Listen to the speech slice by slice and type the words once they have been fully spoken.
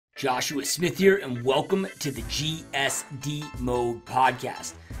Joshua Smith here, and welcome to the GSD Mode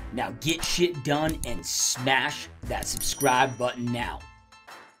podcast. Now get shit done and smash that subscribe button now.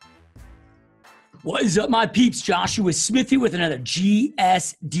 What is up, my peeps? Joshua Smith here with another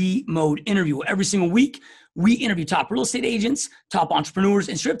GSD Mode interview. Every single week, we interview top real estate agents, top entrepreneurs,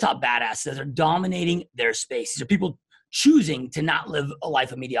 and strip top badasses that are dominating their space. These are people choosing to not live a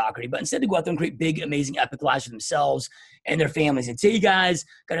life of mediocrity, but instead to go out there and create big, amazing, epic lives for themselves and their families. And today, guys,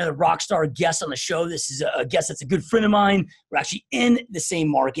 got another rock star guest on the show. This is a guest that's a good friend of mine. We're actually in the same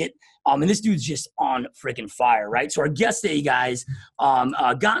market. And this dude's just on freaking fire, right? So our guest today, guys,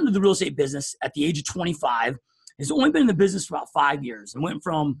 got into the real estate business at the age of 25. Has only been in the business for about 5 years and went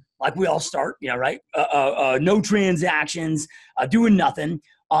from, like we all start, right? No transactions, doing nothing,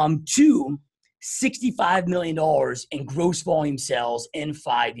 to $65 million in gross volume sales in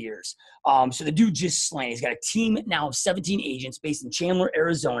 5 years. So the dude just slaying. He's got a team now of 17 agents based in Chandler,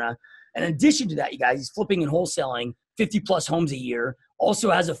 Arizona. And in addition to that, you guys, he's flipping and wholesaling 50 plus homes a year,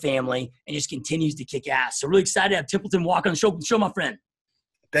 also has a family, and just continues to kick ass. So really excited to have Templeton Walker on the show, my friend.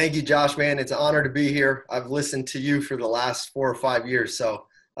 Thank you, Josh, man. It's an honor to be here. I've listened to you for the last 4 or 5 years. So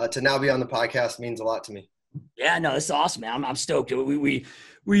to now be on the podcast means a lot to me. Yeah, no, this is awesome, man. I'm stoked. We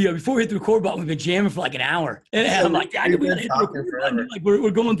before we hit the record button, we've been jamming for like an hour. And I'm like, yeah, we gotta hit the record button. Like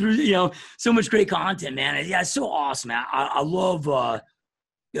we're going through, so much great content, man. Yeah, it's so awesome, man. I love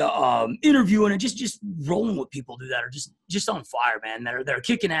interviewing and just rolling with people that are just on fire, man. That are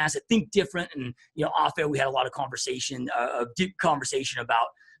kicking ass, that think different. And off air we had a lot of deep conversation about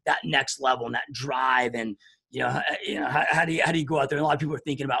that next level and that drive. And how do you go out there? And a lot of people are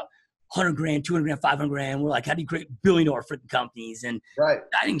thinking about 100 grand, 200 grand, 500 grand. We're like, how do you create billion-dollar freaking companies? And right.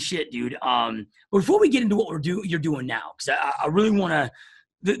 Exciting shit, dude. But before we get into what you're doing now, because I really want to,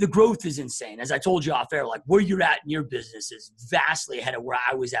 the growth is insane. As I told you off air, like where you're at in your business is vastly ahead of where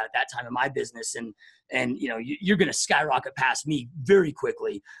I was at that time in my business. And you're going to skyrocket past me very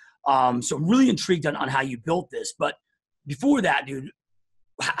quickly. So I'm really intrigued on how you built this. But before that, dude,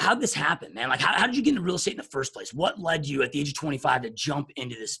 how'd this happen, man? Like, how did you get into real estate in the first place? What led you at the age of 25 to jump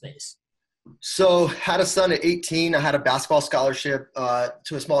into this space? So had a son at 18. I had a basketball scholarship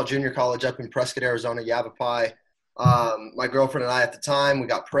to a small junior college up in Prescott, Arizona, Yavapai. My girlfriend and I at the time, we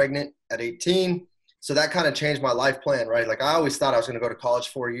got pregnant at 18. So that kind of changed my life plan, right? Like I always thought I was going to go to college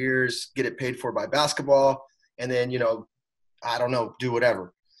 4 years, get it paid for by basketball, and then, I don't know, do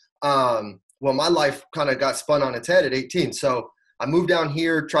whatever. Well, my life kind of got spun on its head at 18. So I moved down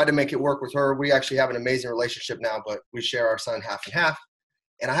here, tried to make it work with her. We actually have an amazing relationship now, but we share our son half and half.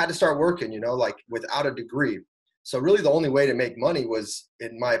 And I had to start working, like without a degree. So really the only way to make money was,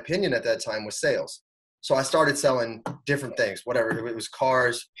 in my opinion at that time, was sales. So I started selling different things, whatever. It was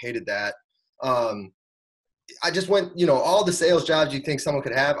cars, hated that. I just went, all the sales jobs you think someone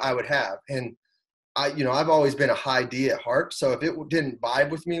could have, I would have. And I've always been a high D at heart. So if it didn't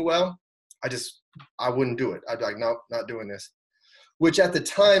vibe with me well, I wouldn't do it. I'd be like, no, not doing this. Which at the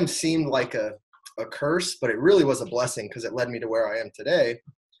time seemed like a curse, but it really was a blessing because it led me to where I am today.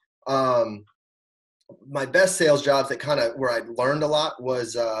 My best sales jobs that kind of where I learned a lot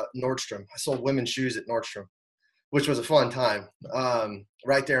was Nordstrom. I sold women's shoes at Nordstrom, which was a fun time,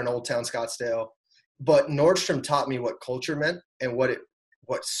 right there in Old Town Scottsdale. But Nordstrom taught me what culture meant and what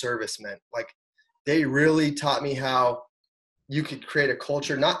service meant. Like they really taught me how you could create a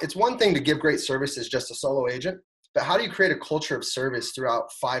culture. It's one thing to give great service as just a solo agent, but how do you create a culture of service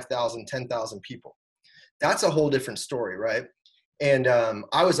throughout 5,000, 10,000 people? That's a whole different story, right? And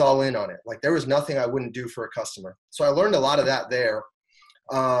I was all in on it. Like there was nothing I wouldn't do for a customer. So I learned a lot of that there.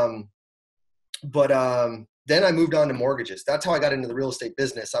 But then I moved on to mortgages. That's how I got into the real estate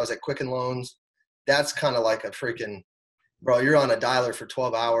business. I was at Quicken Loans. That's kind of like a freaking, bro, you're on a dialer for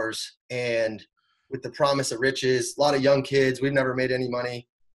 12 hours. And with the promise of riches, a lot of young kids, we've never made any money.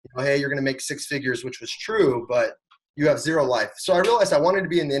 Hey, you're going to make 6 figures, which was true, but you have zero life. So I realized I wanted to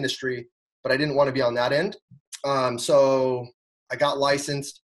be in the industry, but I didn't want to be on that end. So I got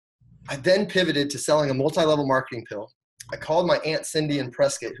licensed. I then pivoted to selling a multi-level marketing pill. I called my Aunt Cindy in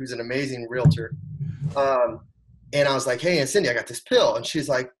Prescott, who's an amazing realtor. And I was like, hey, Aunt Cindy, I got this pill. And she's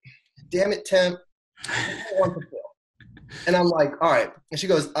like, damn it, Temp, I don't want the pill. And I'm like, all right. And she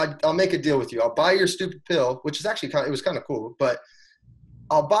goes, I'll make a deal with you. I'll buy your stupid pill, which is actually it was kind of cool, but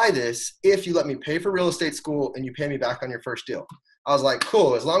I'll buy this if you let me pay for real estate school and you pay me back on your first deal. I was like,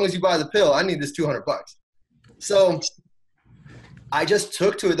 cool. As long as you buy the pill, I need this $200. So I just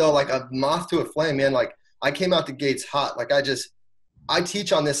took to it though, like a moth to a flame, man. Like I came out the gates hot. Like I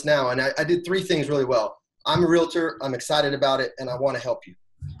teach on this now. And I did 3 things really well. I'm a realtor. I'm excited about it. And I want to help you.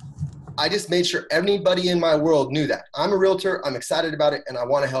 I just made sure anybody in my world knew that I'm a realtor, I'm excited about it, and I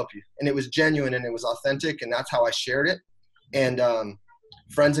want to help you. And it was genuine and it was authentic, and that's how I shared it. And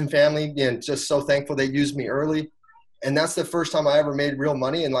friends and family, and just so thankful they used me early. And that's the first time I ever made real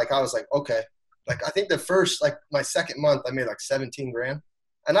money. And like, I was like, okay, like, I think the first, like my second month, I made like 17 grand.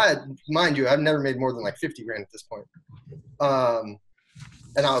 And mind you, I've never made more than like 50 grand at this point.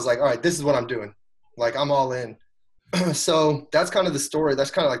 And I was like, all right, this is what I'm doing. Like, I'm all in. So that's kind of the story.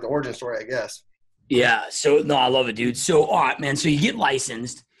 That's kind of like the origin story, I guess. Yeah. So no, I love it, dude. So, all right, man. So you get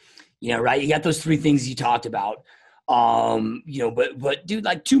licensed, right? You got those three things you talked about. But dude,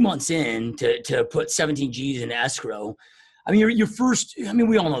 like 2 months in to put 17 G's in escrow. I mean, your first, I mean,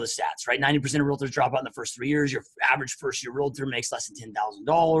 we all know the stats, right? 90% of realtors drop out in the first 3 years. Your average first year realtor makes less than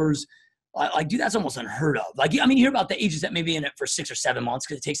 $10,000. Like, dude, that's almost unheard of. Like, I mean, you hear about the agents that may be in it for 6 or 7 months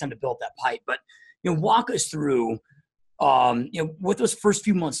because it takes time to build that pipe. But, walk us through, what those first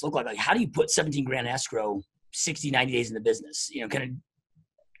few months look like. Like, how do you put 17 grand escrow 60, 90 days in the business? Kind of.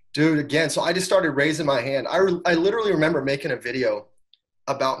 Dude, again, so I just started raising my hand. I literally remember making a video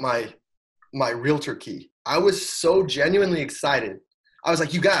about my realtor key. I was so genuinely excited. I was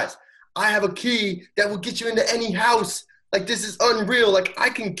like, you guys, I have a key that will get you into any house. Like, this is unreal. Like, I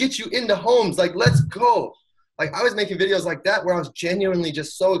can get you into homes. Like, let's go. Like, I was making videos like that where I was genuinely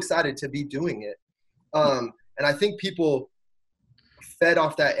just so excited to be doing it. And I think people fed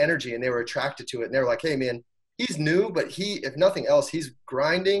off that energy and they were attracted to it. And they were like, hey, man, he's new, but if nothing else, he's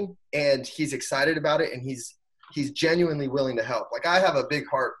grinding and he's excited about it. And he's genuinely willing to help. Like, I have a big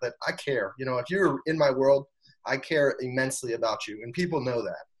heart that I care. If you're in my world, I care immensely about you. And people know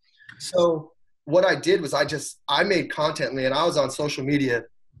that. So what I did was I made content, and I was on social media.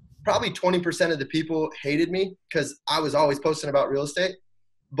 Probably 20% of the people hated me because I was always posting about real estate.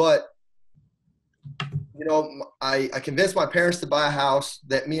 But, I convinced my parents to buy a house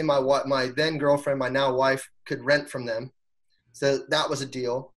that me and my then girlfriend, my now wife, could rent from them. So that was a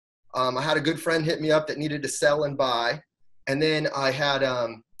deal. I had a good friend hit me up that needed to sell and buy. And then I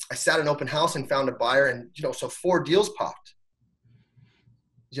sat an open house and found a buyer, and, so 4 deals popped.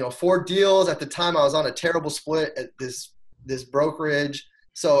 4 deals. At the time, I was on a terrible split at this brokerage.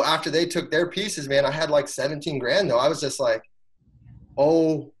 So after they took their pieces, man, I had like 17 grand though. I was just like,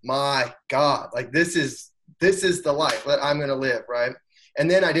 oh my God, like this is the life that I'm going to live. Right. And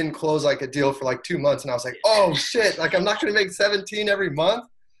then I didn't close like a deal for like 2 months, and I was like, oh shit, like I'm not going to make 17 every month.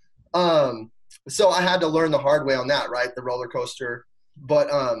 So I had to learn the hard way on that, right? The roller coaster. But,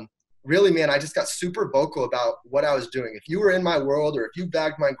 really, man, I just got super vocal about what I was doing. If you were in my world, or if you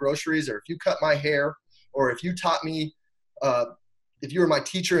bagged my groceries, or if you cut my hair, or if you taught me, if you were my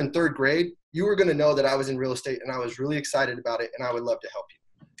teacher in 3rd grade, you were going to know that I was in real estate and I was really excited about it, and I would love to help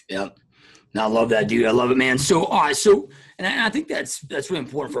you. Yeah. No, I love that, dude. I love it, man. So, and I think that's really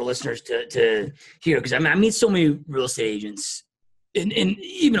important for listeners to hear, because I meet so many real estate agents, and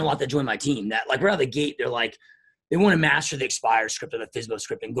even a lot that join my team that, like, right out of the gate, they're like, they want to master the Expire script or the FSBO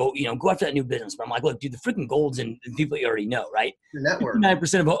script and go after that new business. But I'm like, look, dude, the freaking gold's in people you already know, right? Your network.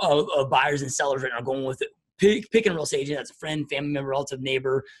 9% of buyers and sellers right now are going with it. Picking a real estate agent that's a friend, family member, relative,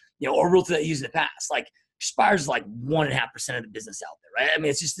 neighbor, or a realtor that you used in the past. Like, Expires is like 1.5% of the business out there, right? I mean,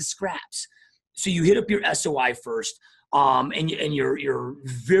 it's just the scraps. So you hit up your SOI first, and you're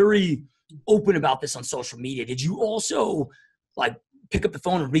very open about this on social media. Did you also like pick up the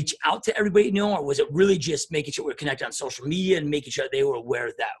phone and reach out to everybody you know, or was it really just making sure we're connected on social media and making sure they were aware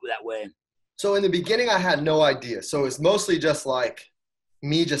of that way? So in the beginning, I had no idea. So it's mostly just like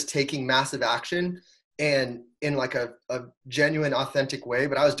me just taking massive action and in like a genuine, authentic way.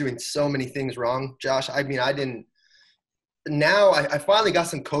 But I was doing so many things wrong, Josh. I mean, I finally got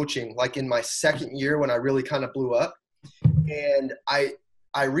some coaching like in my 2nd year when I really kind of blew up. And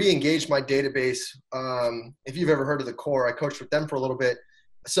I re-engaged my database. If you've ever heard of the Core, I coached with them for a little bit.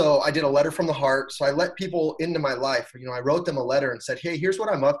 So I did a letter from the heart. So I let people into my life. I wrote them a letter and said, hey, here's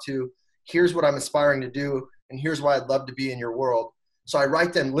what I'm up to. Here's what I'm aspiring to do. And here's why I'd love to be in your world. So I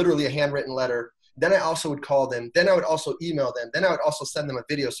write them literally a handwritten letter. Then I also would call them. Then I would also email them. Then I would also send them a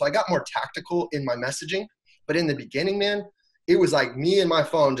video. So I got more tactical in my messaging. But in the beginning, man, it was like me and my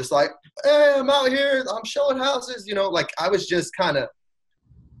phone, just like, hey, I'm out here. I'm showing houses. Like I was just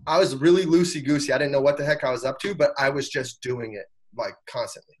I was really loosey-goosey. I didn't know what the heck I was up to, but I was just doing it like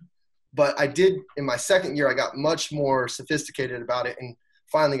constantly. But I did, in my 2nd year, I got much more sophisticated about it and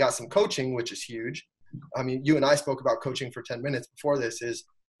finally got some coaching, which is huge. I mean, you and I spoke about coaching for 10 minutes before this is,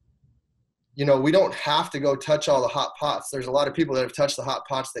 we don't have to go touch all the hot pots. There's a lot of people that have touched the hot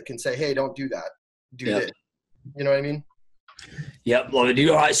pots that can say, hey, don't do that. Do this. You know what I mean? Yep. Love it,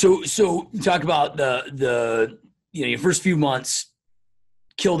 dude. All right. So talk about the your first few months,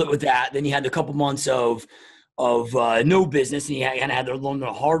 killed it with that. Then you had a couple months of no business, and you kind of had to learn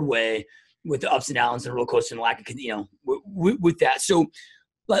the hard way with the ups and downs and roller coaster and lack of, with that. So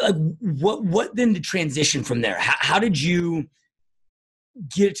like what then the transition from there? How did you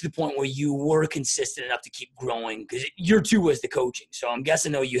get it to the point where you were consistent enough to keep growing? Because year 2 was the coaching. So I'm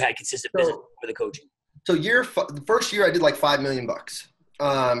guessing though you had consistent business for the coaching. So the first year I did like $5 million.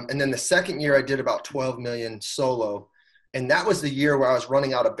 And then the second year I did about 12 million solo. And that was the year where I was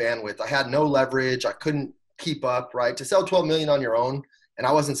running out of bandwidth. I had no leverage. I couldn't keep up, right? To sell 12 million on your own. And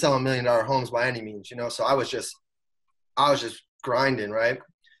I wasn't selling $1 million homes by any means, so I was just grinding, right?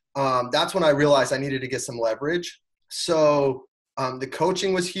 That's when I realized I needed to get some leverage. So the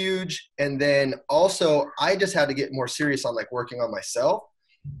coaching was huge. And then also I just had to get more serious on like working on myself,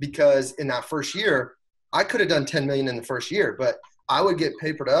 because in that first year, I could have done 10 million in the first year, but I would get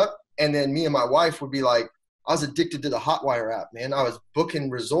papered up. And then me and my wife would be like, I was addicted to the Hotwire app, man. I was booking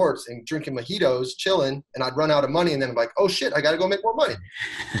resorts and drinking mojitos, chilling, and I'd run out of money. And then I'm like, oh shit, I got to go make more money.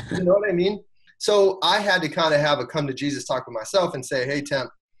 You know what I mean? So I had to kind of have a come to Jesus talk with myself and say, hey, Temp,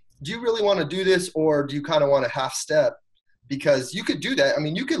 do you really want to do this? Or do you kind of want to half step? Because you could do that. I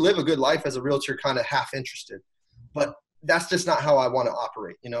mean, you could live a good life as a realtor, kind of half interested, but that's just not how I want to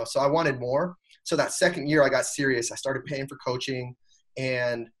operate, So I wanted more. So that second year I got serious. I started paying for coaching,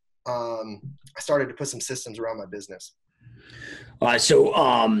 and I started to put some systems around my business. All right. So,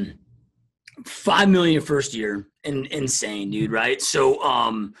 5 million your first year, insane, dude. Right. So,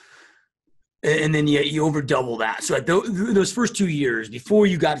 and then you over double that. So at those first 2 years before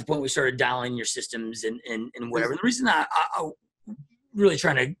you got to the point where we started dialing your systems and whatever, the reason I really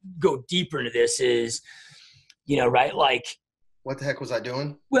trying to go deeper into this is, right. Like, what the heck was I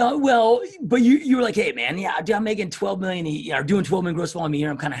doing? Well, but you were like, hey man, yeah, I'm making 12 million, or doing 12 million gross volume a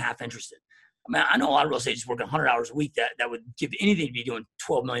year. I'm kind of half interested. I mean, I know a lot of real estate agents working 100 hours a week that would give anything to be doing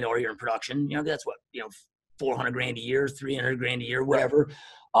 12 million a year in production. That's what, 400 grand a year, 300 grand a year, whatever,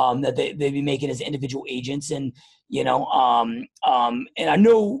 that they'd be making as individual agents. And, and I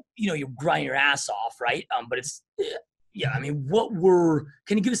know, you grind your ass off, right? But it's, yeah, I mean,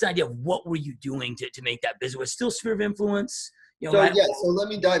 can you give us an idea of what were you doing to make that business? Was it still sphere of influence? So let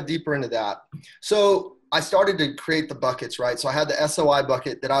me dive deeper into that. So I started to create the buckets, right? So I had the SOI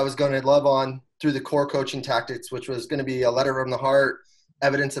bucket that I was going to love on through the core coaching tactics, which was going to be a letter from the heart,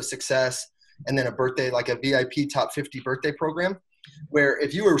 evidence of success, and then a birthday, like a VIP top 50 birthday program, where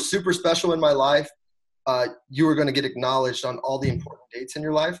if you were super special in my life, you were going to get acknowledged on all the important dates in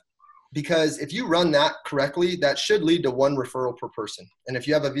your life. Because if you run that correctly, that should lead to 1 referral per person. And if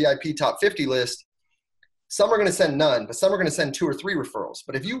you have a VIP top 50 list, some are going to send none, but some are going to send 2 or 3 referrals.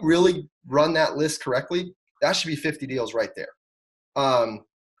 But if you really run that list correctly, that should be 50 deals right there.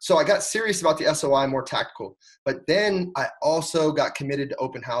 So I got serious about the SOI, more tactical. But then I also got committed to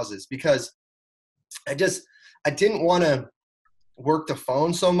open houses, because I didn't want to work the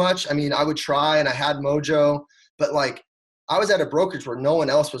phone so much. I mean, I would try, and I had mojo, but like I was at a brokerage where no one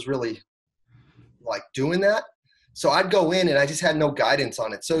else was really like doing that. So I'd go in and I just had no guidance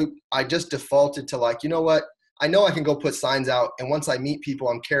on it. So I just defaulted to like, you know what? I know I can go put signs out. And once I meet people,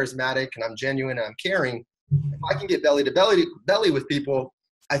 I'm charismatic and I'm genuine and I'm caring. If I can get belly to belly with people,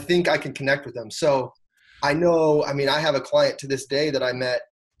 I think I can connect with them. So I know, I mean, I have a client to this day that I met,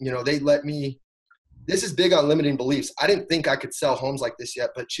 they let me, this is big on limiting beliefs. I didn't think I could sell homes like this yet,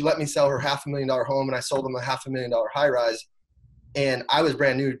 but she let me sell her $500,000 home, and I sold them a $500,000 high rise. And I was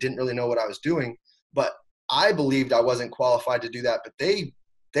brand new, didn't really know what I was doing, but I believed I wasn't qualified to do that, but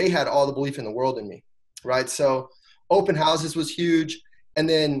they had all the belief in the world in me, right? So open houses was huge. And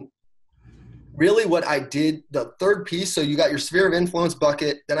then really what I did, the third piece, so you got your sphere of influence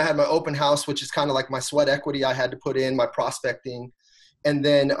bucket. Then I had my open house, which is kind of like my sweat equity I had to put in, my prospecting. And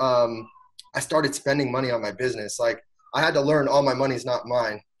then I started spending money on my business. Like I had to learn all my money's not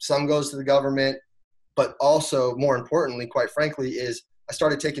mine. Some goes to the government, but also more importantly, quite frankly, is I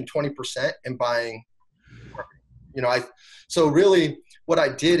started taking 20% and buying. So really what I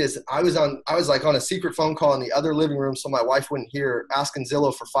did is I was like on a secret phone call in the other living room, so my wife wouldn't hear, asking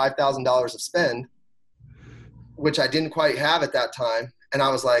Zillow for $5,000 of spend, which I didn't quite have at that time. And I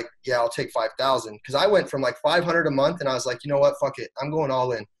was like, yeah, I'll take 5,000. Cause I went from like 500 a month, and I was like, you know what? Fuck it. I'm going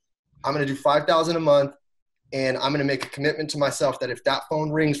all in. I'm going to do 5,000 a month, and I'm going to make a commitment to myself that if that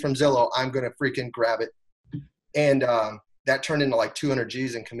phone rings from Zillow, I'm going to freaking grab it. And that turned into like 200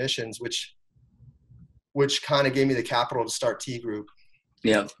 G's in commissions, which kind of gave me the capital to start T Group.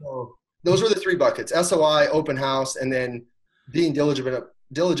 Yeah. So those were the 3 buckets: SOI, open house, and then being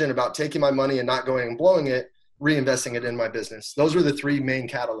diligent about taking my money and not going and blowing it, reinvesting it in my business. Those were the 3 main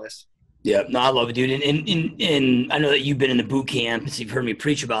catalysts. Yeah, no, I love it, dude. And I know that you've been in the boot camp, so you've heard me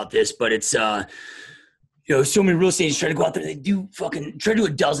preach about this, but it's so many real estate agents try to go out there, they try to do a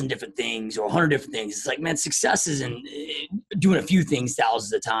dozen different things or 100 different things. It's like, man, success isn't doing a few things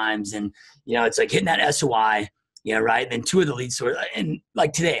thousands of times, and it's like hitting that SOI, right? And then two of the leads, and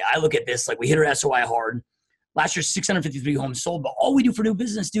like today, I look at this like we hit our SOI hard. Last year, 653 homes sold, but all we do for new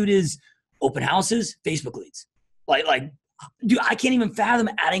business, dude, is open houses, Facebook leads. Like, dude, I can't even fathom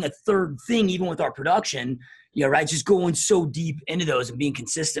adding a third thing, even with our production, right? Just going so deep into those and being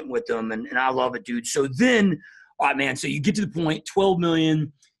consistent with them. And I love it, dude. So then, all right, man, so you get to the point, 12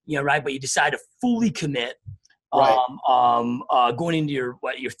 million, right? But you decide to fully commit, Right. going into your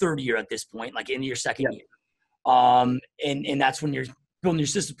third year at this point, like into your second year. And that's when you're building your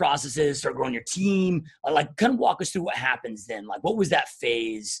system processes, start growing your team. Like, kind of walk us through what happens then. Like, what was that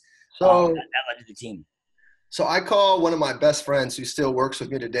phase that led to the team? So I call one of my best friends who still works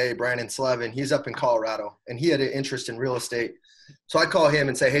with me today, Brandon Slevin. He's up in Colorado, and he had an interest in real estate. So I call him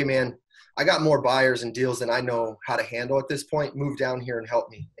and say, hey, man, I got more buyers and deals than I know how to handle at this point. Move down here and help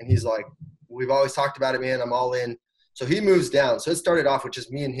me. And he's like, we've always talked about it, man. I'm all in. So he moves down. So it started off with just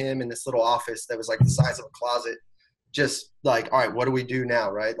me and him in this little office that was like the size of a closet. Just like, all right, what do we do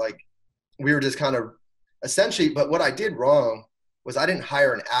now, right? Like, we were just kind of essentially, but what I did wrong was I didn't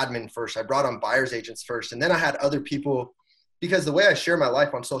hire an admin first. I brought on buyer's agents first. And then I had other people, because the way I share my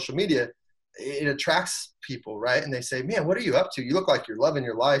life on social media, it attracts people, right? And they say, man, what are you up to? You look like you're loving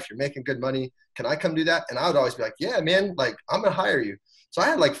your life. You're making good money. Can I come do that? And I would always be like, yeah, man, like, I'm going to hire you. So I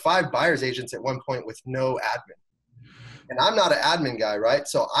had like 5 buyer's agents at one point with no admin. And I'm not an admin guy, right?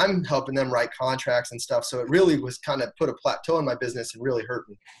 So I'm helping them write contracts and stuff. So it really was kind of put a plateau in my business and really hurt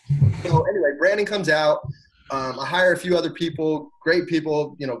me. So anyway, Brandon comes out. I hire a few other people, great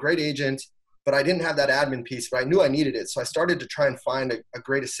agents, but I didn't have that admin piece, but I knew I needed it. So I started to try and find a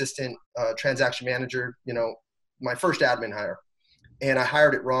great assistant, transaction manager, my first admin hire. And I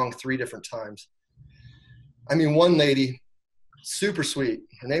hired it wrong 3 different times. I mean, one lady, super sweet.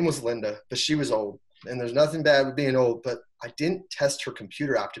 Her name was Linda, but she was old. And there's nothing bad with being old, but I didn't test her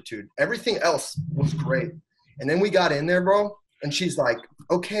computer aptitude. Everything else was great. And then we got in there, bro, and she's like,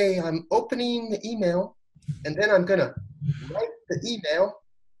 okay, I'm opening the email, and then I'm going to write the email,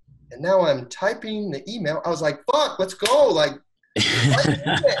 and now I'm typing the email. I was like, fuck, let's go. Like,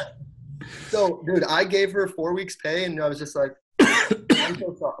 so, dude, I gave her 4 weeks pay, and I was just like, I'm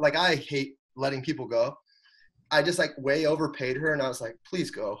so sorry. Like, I hate letting people go. I just like way overpaid her, and I was like, please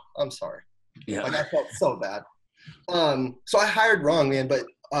go. I'm sorry. Yeah. Like, I felt so bad. So I hired wrong, man. But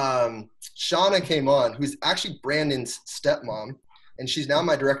Shauna came on, who's actually Brandon's stepmom, and she's now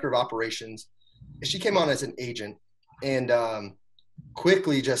my director of operations. She came on as an agent, and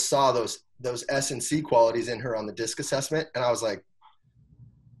quickly just saw those S&C qualities in her on the DISC assessment, and I was like,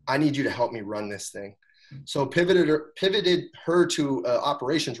 I need you to help me run this thing. So pivoted her to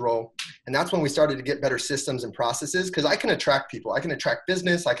operations role. And that's when we started to get better systems and processes, because I can attract people. I can attract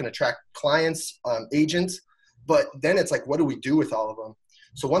business. I can attract clients, agents. But then it's like, what do we do with all of them?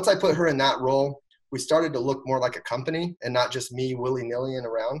 So once I put her in that role, we started to look more like a company and not just me willy-nilly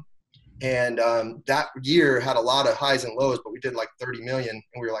around. And that year had a lot of highs and lows, but we did like 30 million.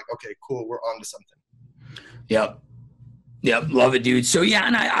 And we were like, okay, cool, we're on to something. Yep. Love it, dude. So yeah,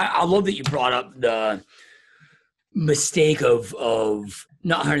 and I love that you brought up the mistake of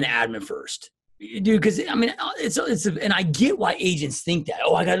not hiring the admin first, dude. Because I mean, and I get why agents think that.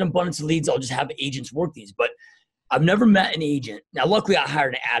 Oh, I got an abundance of leads, I'll just have agents work these. But I've never met an agent. Now, luckily, I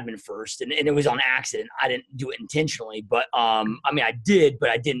hired an admin first, and it was on accident. I didn't do it intentionally, but I mean, I did, but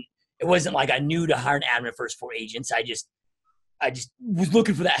I didn't. It wasn't like I knew to hire an admin first for agents. I just was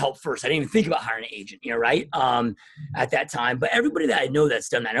looking for that help first. I didn't even think about hiring an agent, right? At that time. But everybody that I know that's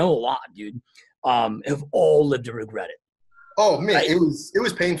done that, I know a lot, dude, have all lived to regret it. Oh man, right? It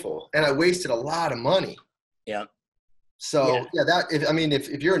was painful, and I wasted a lot of money. Yeah. So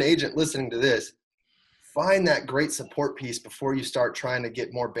if you're an agent listening to this, find that great support piece before you start trying to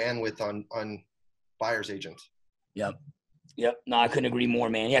get more bandwidth on buyer's agents. Yep. No, I couldn't agree more,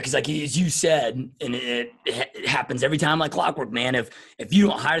 man. Yeah, because like as you said, and it happens every time like clockwork, man. If you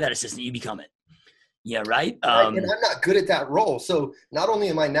don't hire that assistant, you become it. Yeah, right? And I'm not good at that role. So not only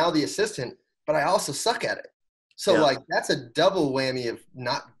am I now the assistant, but I also suck at it. So like that's a double whammy of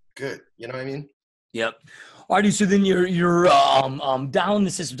not good. You know what I mean? Yep. All right, dude. So then you're down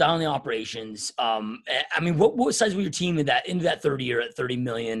the system, down the operations. I mean, what size was your team into that 30 year at 30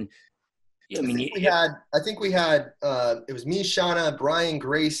 million? I think we had it was me, Shauna, Brian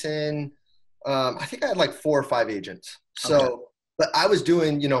Grayson. I think I had like 4 or 5 agents. So, okay. But I was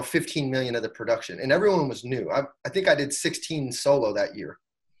doing, 15 million of the production, and everyone was new. I think I did 16 solo that year.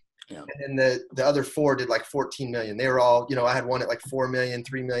 Yeah. And then the other 4 did like 14 million. They were all, I had one at like 4 million,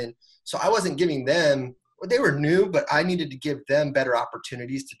 3 million. So I wasn't giving them, they were new, but I needed to give them better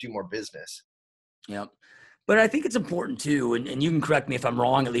opportunities to do more business. Yep. But I think it's important too, and you can correct me if I'm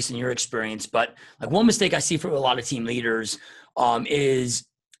wrong, at least in your experience, but like one mistake I see for a lot of team leaders is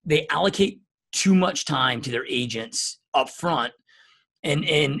they allocate too much time to their agents up front.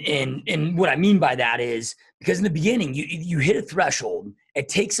 And what I mean by that is because in the beginning you hit a threshold. It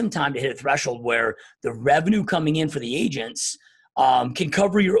takes some time to hit a threshold where the revenue coming in for the agents can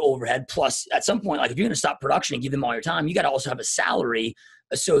cover your overhead. Plus, at some point, like if you're going to stop production and give them all your time, you got to also have a salary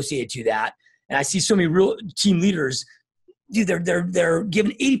associated to that. And I see so many real team leaders, dude, they're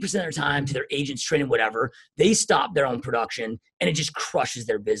giving 80% of their time to their agents, training, whatever. They stop their own production, and it just crushes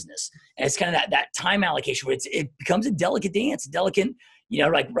their business. And it's kind of that time allocation where it becomes a delicate dance, delicate.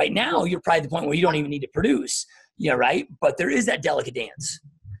 Like right now, you're probably at the point where you don't even need to produce. Yeah, right. But there is that delicate dance.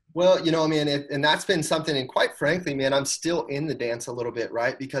 Well, man, and that's been something. And quite frankly, man, I'm still in the dance a little bit,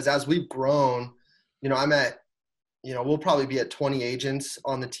 right? Because as we've grown, I'm at, we'll probably be at 20 agents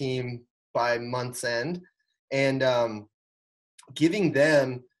on the team by month's end. And giving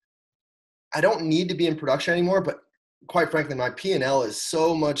them, I don't need to be in production anymore, but quite frankly, my P&L is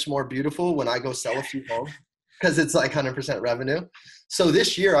so much more beautiful when I go sell a few homes because it's like 100% revenue. So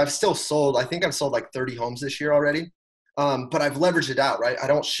this year I think I've sold like 30 homes this year already. But I've leveraged it out, right? I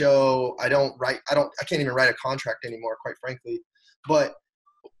can't even write a contract anymore, quite frankly. But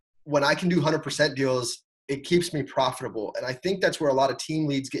when I can do 100% deals, it keeps me profitable. And I think that's where a lot of team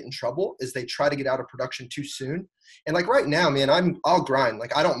leads get in trouble is they try to get out of production too soon. And like right now, man, I'll grind.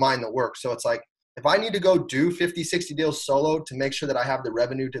 Like I don't mind the work. So it's like, if I need to go do 50, 60 deals solo to make sure that I have the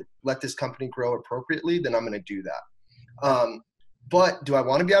revenue to let this company grow appropriately, then I'm going to do that. But do I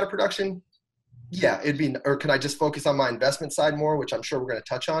want to be out of production? Yeah, or can I just focus on my investment side more, which I'm sure we're going to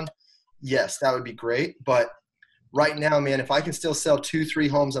touch on? Yes, that would be great. But right now, man, if I can still sell 2-3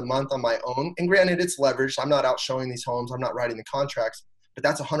 homes a month on my own, and granted it's leveraged, I'm not out showing these homes, I'm not writing the contracts, but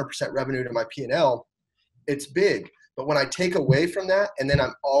that's 100% revenue to my P&L. It's big. But when I take away from that and then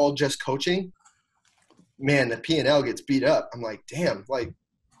I'm all just coaching, man, the P&L gets beat up. I'm like, damn, like,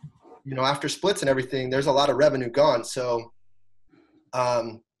 after splits and everything, there's a lot of revenue gone. So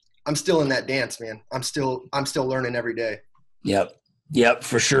I'm still in that dance, man. I'm still learning every day. Yep,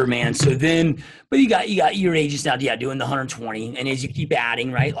 for sure, man. So then, but you got your agents now, doing the 120, and as you keep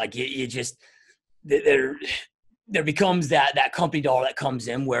adding, right, like you just there becomes that company dollar that comes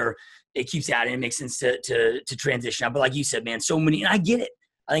in where it keeps adding. It makes sense to transition out. But like you said, man, so many, and I get it.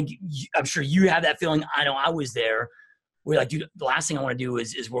 I'm sure you have that feeling. I know I was there. Where like, dude, the last thing I want to do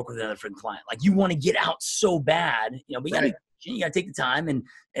is work with another freaking client. Like you want to get out so bad, but you gotta take the time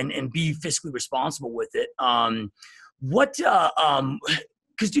and be fiscally responsible with it.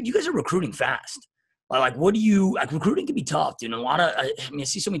 Because dude, you guys are recruiting fast. Like, what do you, like recruiting can be tough, dude. And I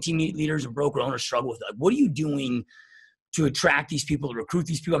see so many team leaders and broker owners struggle with it. Like, what are you doing to attract these people, to recruit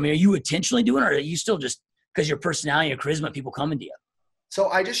these people? I mean, are you intentionally doing it, or are you still just because your personality or charisma, people coming to you? So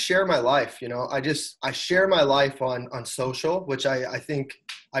I just share my life, I share my life on social, which I think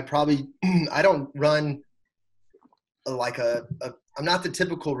I probably, I don't run like I'm not the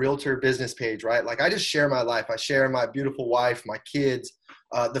typical realtor business page, right? Like I just share my life. I share my beautiful wife, my kids,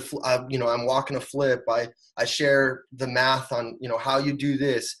 I'm walking a flip. I share the math on, how you do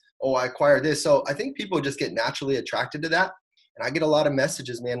this. Oh, I acquired this. So I think people just get naturally attracted to that. And I get a lot of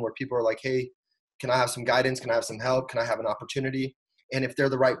messages, man, where people are like, hey, can I have some guidance? Can I have some help? Can I have an opportunity? And if they're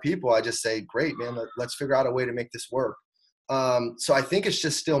the right people, I just say, great, man, let's figure out a way to make this work. So I think it's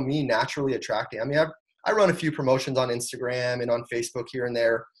just still me naturally attracting. I mean, I run a few promotions on Instagram and on Facebook here and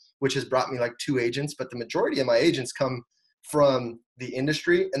there, which has brought me like 2 agents, but the majority of my agents come from the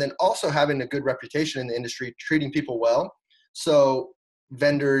industry and then also having a good reputation in the industry, treating people well. So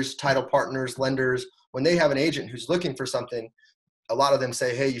vendors, title partners, lenders, when they have an agent who's looking for something, a lot of them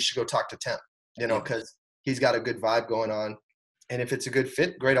say, hey, you should go talk to Temp, because he's got a good vibe going on. And if it's a good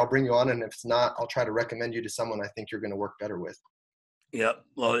fit, great, I'll bring you on. And if it's not, I'll try to recommend you to someone I think you're going to work better with. Yep.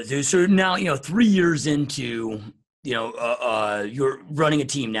 Well, so now, 3 years into, you're running a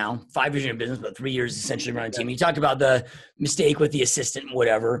team now, 5 years in your business, but 3 years essentially running a team. You talked about the mistake with the assistant and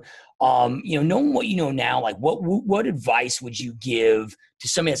whatever. Knowing what you know now, like what advice would you give to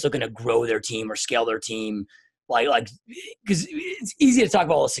somebody that's looking to grow their team or scale their team? Like, because it's easy to talk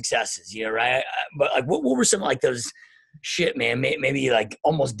about all the successes, right? But like, what were some like those shit, man, maybe like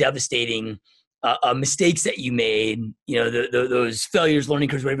almost devastating mistakes that you made, those failures, learning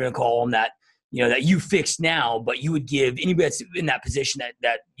curves, whatever you want to call them, that, that you fixed now, but you would give anybody that's in that position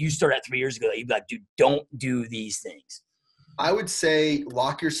that you started at 3 years ago, that you'd be like, dude, don't do these things. I would say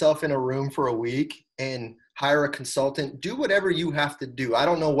lock yourself in a room for a week and hire a consultant. Do whatever you have to do. I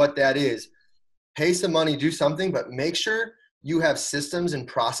don't know what that is. Pay some money, do something, but make sure you have systems and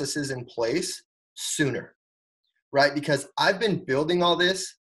processes in place sooner, right? Because I've been building all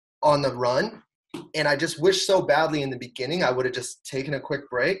this on the run, and I just wish so badly in the beginning I would have just taken a quick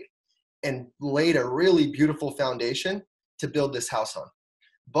break and laid a really beautiful foundation to build this house on.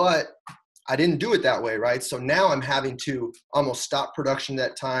 But I didn't do it that way, right? So now I'm having to almost stop production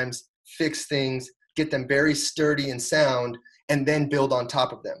at times, fix things, get them very sturdy and sound, and then build on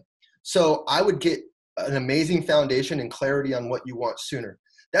top of them. So I would get an amazing foundation and clarity on what you want sooner.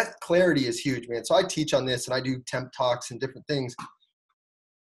 That clarity is huge, man. So I teach on this and I do temp talks and different things.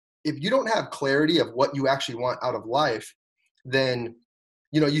 If you don't have clarity of what you actually want out of life, then,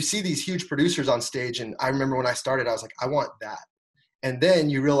 you see these huge producers on stage. And I remember when I started, I was like, I want that. And then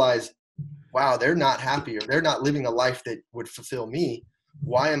you realize, wow, they're not happy, or they're not living a life that would fulfill me.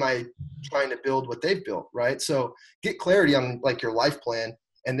 Why am I trying to build what they've built, right? So get clarity on like your life plan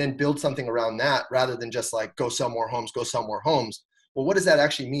and then build something around that rather than just like go sell more homes. Well, what does that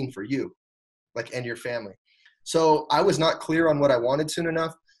actually mean for you, like, and your family? So I was not clear on what I wanted soon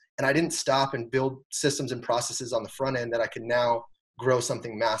enough, and I didn't stop and build systems and processes on the front end that I could now grow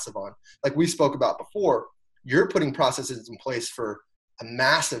something massive on. Like we spoke about before, you're putting processes in place for a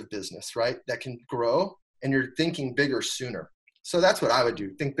massive business, right? That can grow, and you're thinking bigger sooner. So that's what I would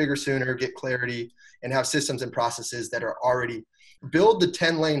do. Think bigger sooner, get clarity, and have systems and processes that are already build the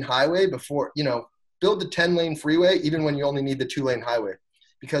 10-lane highway before, build the 10-lane freeway, even when you only need the 2-lane highway.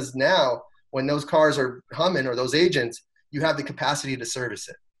 Because now when those cars are humming, or those agents, you have the capacity to service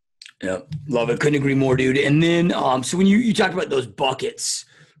it. Yeah. Love it. Couldn't agree more, dude. And then, so when you talked about those buckets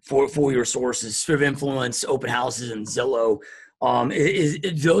for your sources, sphere of influence, open houses, and Zillow,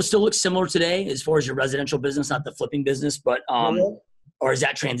 do those still look similar today as far as your residential business, not the flipping business, but, or is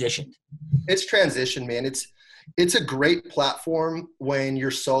that transitioned? It's transitioned, man. It's a great platform when you're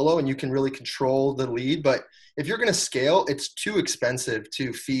solo and you can really control the lead. But if you're going to scale, it's too expensive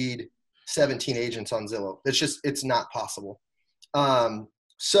to feed 17 agents on Zillow. It's not possible.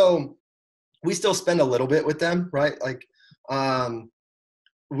 So we still spend a little bit with them, right? Like, but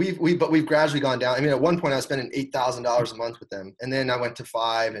we've gradually gone down. I mean, at one point I was spending $8,000 a month with them, and then I went to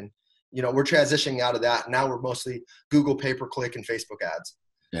 5, and we're transitioning out of that. Now we're mostly Google pay-per-click and Facebook ads.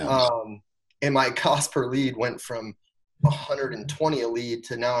 Yeah. And my cost per lead went from 120 a lead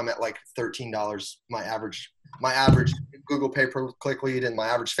to now I'm at like $13. My average Google pay-per-click lead and my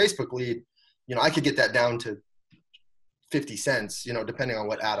average Facebook lead, I could get that down to 50 cents, depending on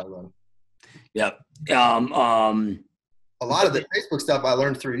what ad I run. Yep. A lot of the Facebook stuff I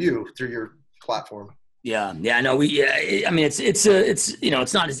learned through your platform. Yeah. I know. I mean,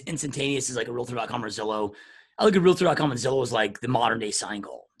 it's not as instantaneous as like a Realtor.com or Zillow. I look at Realtor.com and Zillow as like the modern day sign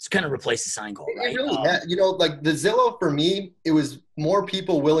call. It's kind of replaced the sign call, right? Really, like the Zillow for me, it was more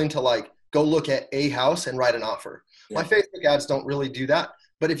people willing to like go look at a house and write an offer. Yeah. My Facebook ads don't really do that.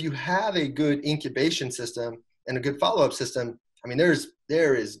 But if you have a good incubation system and a good follow-up system, I mean,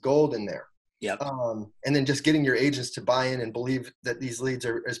 there is gold in there. Yeah. And then just getting your agents to buy in and believe that these leads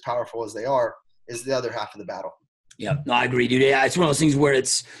are as powerful as they are is the other half of the battle. Yeah, no, I agree, dude. Yeah, it's one of those things where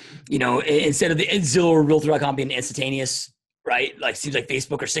it's, instead of the Zillow or Realtor.com being instantaneous, right? Like, seems like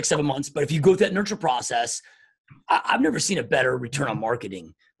Facebook or 6-7 months. But if you go through that nurture process, I've never seen a better return on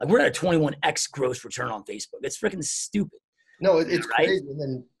marketing. Like, we're at a 21x gross return on Facebook. It's freaking stupid. No, it's right?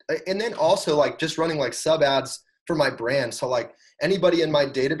 Crazy. And then also like just running like sub ads for my brand. So like anybody in my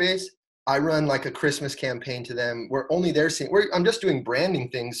database, I run like a Christmas campaign to them where only they're seeing, I'm just doing branding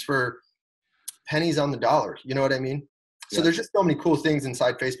things for pennies on the dollar. You know what I mean? So There's just so many cool things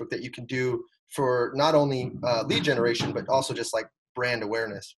inside Facebook that you can do for not only lead generation, but also just like brand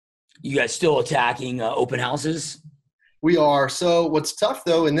awareness. You guys still attacking open houses? We are. So what's tough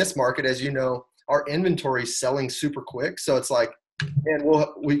though in this market, as you know, our inventory is selling super quick. So it's like, and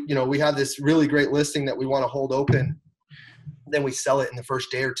we have this really great listing that we want to hold open. Then we sell it in the first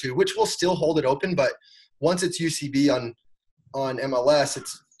day or two, which we'll still hold it open. But once it's UCB on MLS,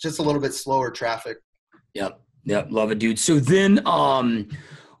 it's just a little bit slower traffic. Yep. Love it, dude. So then,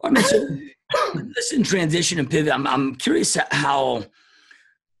 this in transition and pivot, I'm curious how,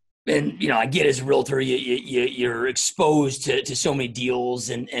 and I get as a realtor, you're exposed to so many deals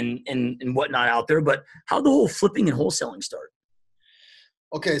and whatnot out there, but how the whole flipping and wholesaling start?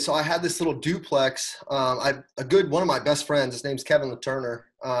 Okay, so I had this little duplex. One of my best friends, his name's Kevin LaTurner.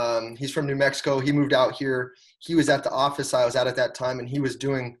 He's from New Mexico. He moved out here. He was at the office I was at that time, and he was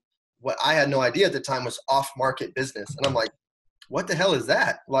doing what I had no idea at the time was off-market business. And I'm like, what the hell is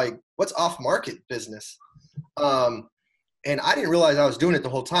that? Like, what's off-market business? And I didn't realize I was doing it the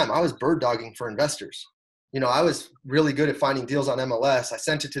whole time. I was bird dogging for investors. I was really good at finding deals on MLS. I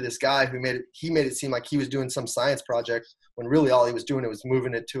sent it to this guy who made it seem like he was doing some science project when really all he was doing was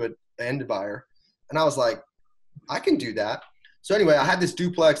moving it to an end buyer. And I was like, I can do that. So anyway, I had this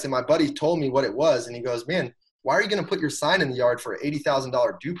duplex and my buddy told me what it was. And he goes, man, why are you going to put your sign in the yard for an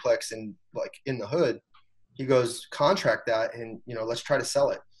 $80,000 duplex in the hood? He goes, contract that and, let's try to sell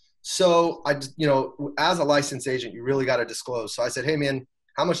it. So I just, as a licensed agent, you really got to disclose. So I said, hey man,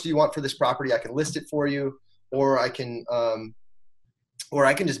 how much do you want for this property? I can list it for you, or I can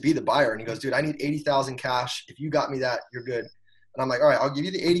just be the buyer. And he goes, dude, I need 80,000 cash. If you got me that, you're good. And I'm like, all right, I'll give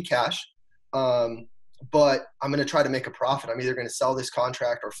you the 80 cash. But I'm going to try to make a profit. I'm either going to sell this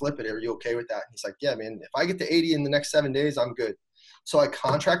contract or flip it. Are you okay with that? And he's like, yeah, man, if I get to 80 in the next 7 days, I'm good. So I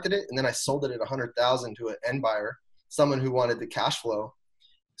contracted it and then I sold it at 100,000 to an end buyer, someone who wanted the cash flow.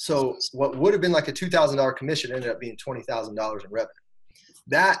 So what would have been like a $2,000 commission ended up being $20,000 in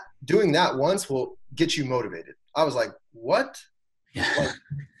revenue. Doing that once will get you motivated. I was like, what?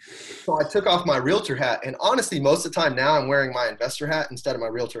 So I took off my realtor hat, and honestly, most of the time now I'm wearing my investor hat instead of my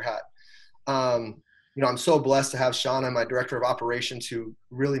realtor hat. I'm so blessed to have Shauna, my director of operations, who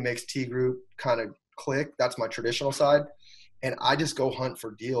really makes T Group kind of click. That's my traditional side. And I just go hunt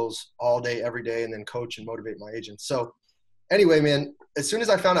for deals all day, every day, and then coach and motivate my agents. So anyway, man, as soon as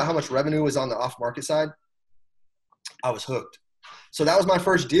I found out how much revenue was on the off market side, I was hooked. So that was my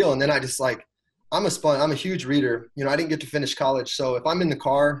first deal. And then I just I'm a huge reader. I didn't get to finish college. So if I'm in the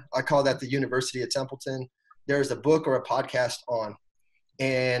car, I call that the University of Templeton. There's a book or a podcast on.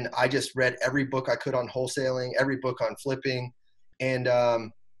 And I just read every book I could on wholesaling, every book on flipping. And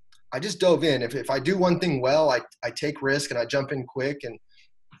I just dove in. If I do one thing well, I take risk and I jump in quick. And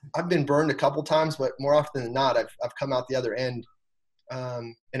I've been burned a couple times, but more often than not, I've come out the other end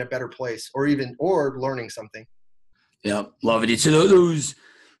in a better place or learning something. Yeah, love it. So those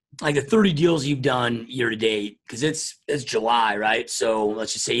like the 30 deals you've done year to date, because it's July, right? So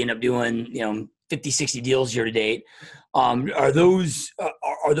let's just say you end up doing 50, 60 deals year to date. Are those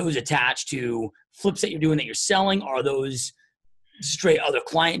attached to flips that you're doing that you're selling? Are those straight other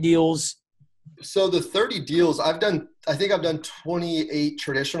client deals? So the 30 deals I think I've done 28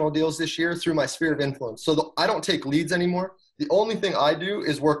 traditional deals this year through my sphere of influence. So I don't take leads anymore. The only thing I do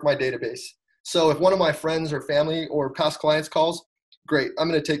is work my database. So if one of my friends or family or past clients calls, great, I'm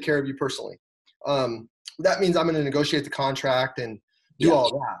going to take care of you personally. That means I'm going to negotiate the contract and do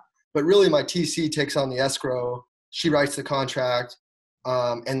all that. But really my TC takes on the escrow. She writes the contract.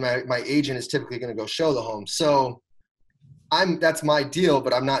 And my agent is typically going to go show the home. So that's my deal,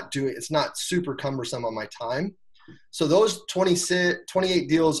 but it's not super cumbersome on my time. So those 28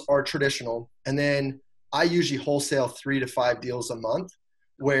 deals are traditional. And then I usually wholesale 3 to 5 deals a month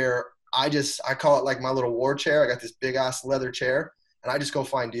where I call it like my little war chair. I got this big ass leather chair and I just go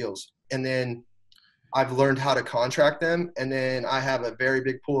find deals. And then I've learned how to contract them. And then I have a very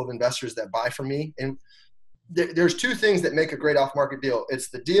big pool of investors that buy from me. And there's 2 things that make a great off market deal. It's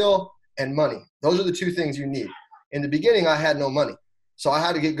the deal and money. Those are the 2 things you need. In the beginning, I had no money. So I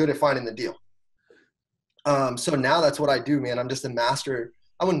had to get good at finding the deal. So now that's what I do, man. I'm just a master.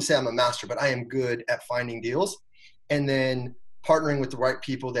 I wouldn't say I'm a master, but I am good at finding deals and then partnering with the right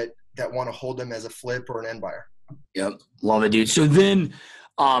people that want to hold them as a flip or an end buyer. Yep. Love it, dude. So then,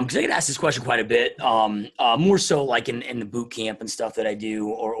 because I get asked this question quite a bit, more so like in the boot camp and stuff that I do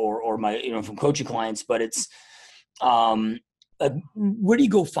or my, from coaching clients, but it's, where do you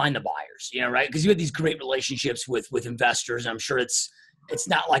go find the buyers, right? Because you have these great relationships with investors. I'm sure it's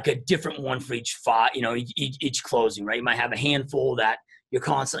not like a different one for each each closing, right? You might have a handful that you're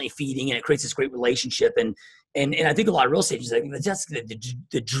constantly feeding and it creates this great relationship. And I think a lot of real estate agents, I think that's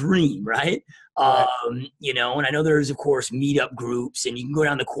the dream, right? And I know there's of course meetup groups and you can go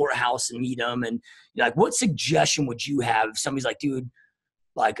down to the courthouse and meet them. And what suggestion would you have if somebody's like, dude,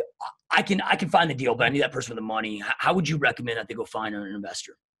 like I can find the deal, but I need that person with the money. How would you recommend that they go find an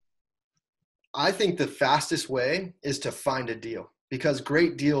investor? I think the fastest way is to find a deal because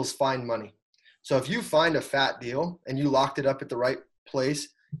great deals find money. So if you find a fat deal and you locked it up at the right place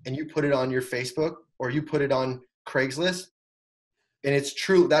and you put it on your Facebook or you put it on Craigslist and it's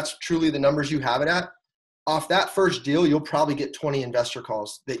true, that's truly the numbers you have it at, off that first deal, you'll probably get 20 investor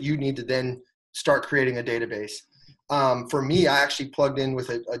calls that you need to then start creating a database. For me, I actually plugged in with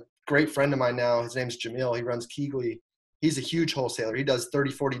a great friend of mine now. His name's Jamil. He runs Keegley. He's a huge wholesaler. He does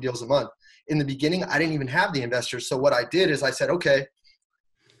 30, 40 deals a month. In the beginning, I didn't even have the investors. So what I did is I said, okay,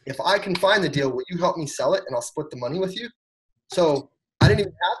 if I can find the deal, will you help me sell it and I'll split the money with you? So I didn't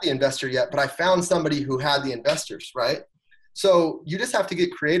even have the investor yet, but I found somebody who had the investors, right? So you just have to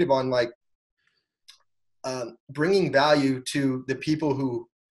get creative on bringing value to the people who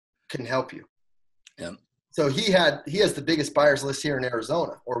can help you. Yeah. So he has the biggest buyers list here in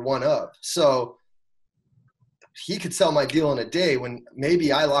Arizona, or one of. So he could sell my deal in a day when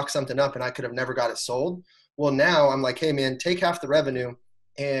maybe I locked something up and I could have never got it sold. Well, now I'm like, hey man, take half the revenue,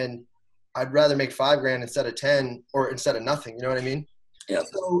 and I'd rather make $5,000 instead of 10 or instead of nothing. You know what I mean? Yeah.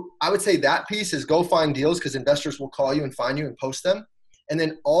 So I would say that piece is go find deals, because investors will call you and find you and post them. And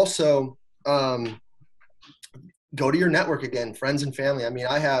then also go to your network again, friends and family. I mean,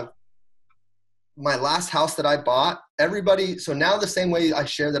 I have my last house that I bought, everybody. So now the same way I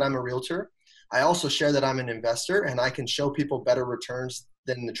share that I'm a realtor, I also share that I'm an investor, and I can show people better returns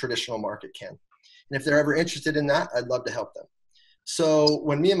than the traditional market can. And if they're ever interested in that, I'd love to help them. So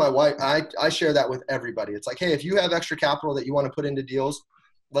when me and my wife, I share that with everybody. It's like, hey, if you have extra capital that you want to put into deals,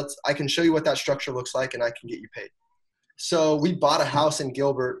 I can show you what that structure looks like, and I can get you paid. So we bought a house in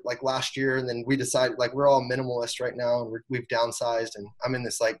Gilbert like last year, and then we decided, like, we're all minimalist right now, and we've downsized, and I'm in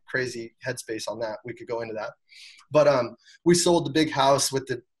this like crazy headspace on that. We could go into that, but we sold the big house with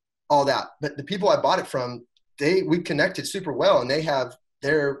all that. But the people I bought it from, we connected super well, and they have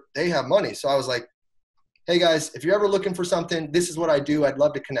money. So I was like, hey guys, if you're ever looking for something, this is what I do. I'd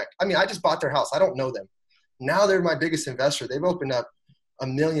love to connect. I mean, I just bought their house. I don't know them. Now they're my biggest investor. They've opened up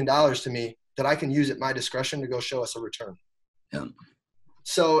 $1 million to me that I can use at my discretion to go show us a return. Yeah.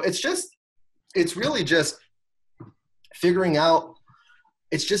 So it's really just figuring out,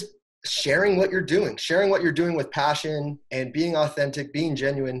 it's just sharing what you're doing with passion and being authentic, being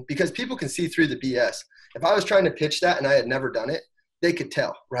genuine, because people can see through the BS. If I was trying to pitch that and I had never done it, they could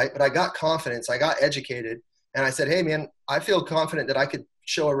tell, right? But I got confidence, I got educated, and I said, hey man, I feel confident that I could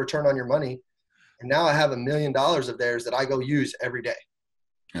show a return on your money. And now I have $1 million of theirs that I go use every day.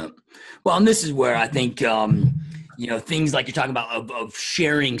 Yeah. Well, and this is where I think, things like you're talking about of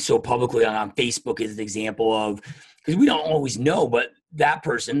sharing so publicly on Facebook is an example of, because we don't always know, but that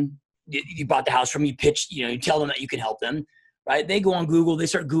person you bought the house from, you pitched, you tell them that you can help them, right? They go on Google, they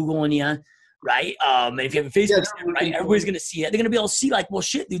start Googling you, right? And if you have a Facebook, right, everybody's going to see it. They're going to be able to see like, well,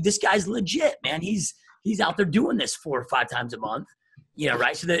 shit, dude, this guy's legit, man. He's out there doing this 4 or 5 times a month,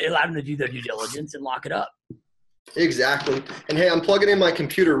 right? So they allow them to do their due diligence and lock it up. Exactly. And hey, I'm plugging in my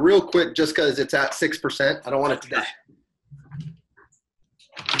computer real quick just because it's at 6%. I don't want it to die.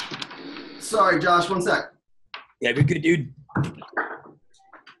 Sorry, Josh, one sec. Yeah, you're good, dude.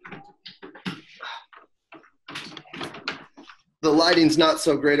 The lighting's not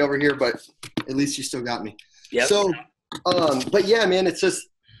so great over here, but at least you still got me. Yeah. So, but yeah, man, it's just,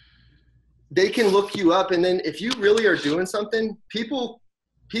 they can look you up, and then if you really are doing something, people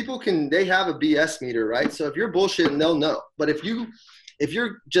they have a BS meter, right? So if you're bullshitting, they'll know. But if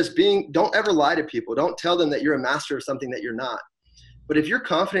you're just don't ever lie to people. Don't tell them that you're a master of something that you're not. But if you're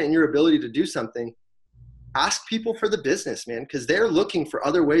confident in your ability to do something, ask people for the business, man, because they're looking for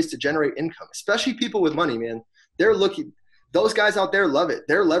other ways to generate income, especially people with money, man. Those guys out there love it.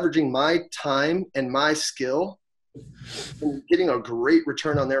 They're leveraging my time and my skill and getting a great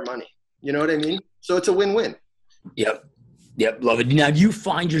return on their money. You know what I mean? So it's a win-win. Yep. Love it. Now, do you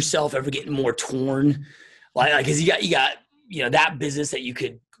find yourself ever getting more torn? Like, cause you got, that business that you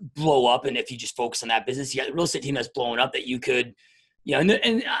could blow up. And if you just focus on that business, you got the real estate team that's blowing up that you could, and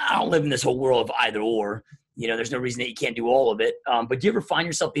I don't live in this whole world of either or, there's no reason that you can't do all of it. But do you ever find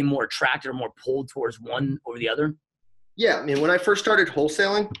yourself being more attracted or more pulled towards one over the other? Yeah. I mean, when I first started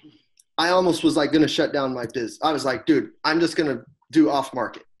wholesaling, I almost was like going to shut down my biz. I was like, dude, I'm just going to do off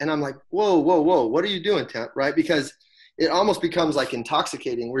market. And I'm like, whoa. What are you doing, Temp? Right? Because it almost becomes like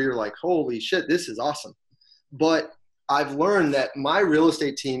intoxicating where you're like, holy shit, this is awesome. But I've learned that my real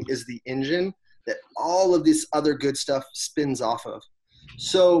estate team is the engine that all of this other good stuff spins off of.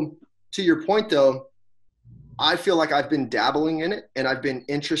 So to your point though, I feel like I've been dabbling in it and I've been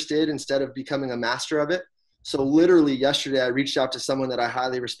interested instead of becoming a master of it. So literally yesterday I reached out to someone that I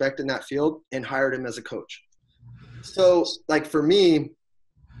highly respect in that field and hired him as a coach. So like for me,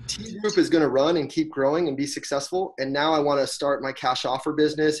 T Group is going to run and keep growing and be successful. And now I want to start my cash offer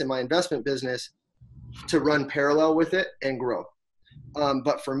business and my investment business to run parallel with it and grow.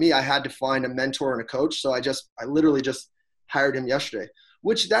 But for me, I had to find a mentor and a coach. So I literally just hired him yesterday,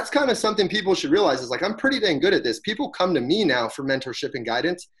 which that's kind of something people should realize is like, I'm pretty dang good at this. People come to me now for mentorship and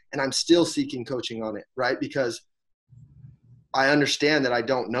guidance, and I'm still seeking coaching on it, right? Because I understand that I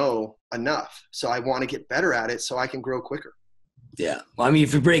don't know enough. So I want to get better at it so I can grow quicker. Yeah. Well, I mean,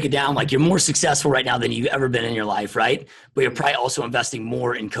 if you break it down, like you're more successful right now than you've ever been in your life, right? But you're probably also investing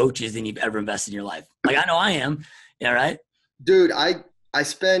more in coaches than you've ever invested in your life. Like I know I am. Yeah. Right. Dude, I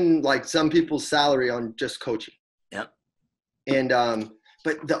spend like some people's salary on just coaching. Yep. And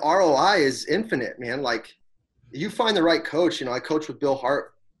but the ROI is infinite, man. Like you find the right coach, I coach with Bill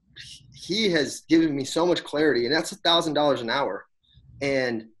Hart. He has given me so much clarity, and that's $1,000 an hour.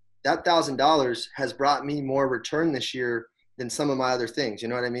 And that $1,000 has brought me more return this year than some of my other things. You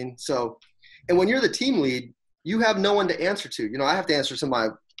know what I mean? So, and when you're the team lead, you have no one to answer to. I have to answer to my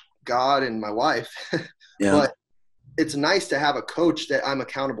God and my wife, Yeah. But it's nice to have a coach that I'm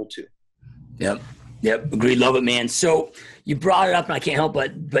accountable to. Yep. Agreed. Love it, man. So you brought it up, and I can't help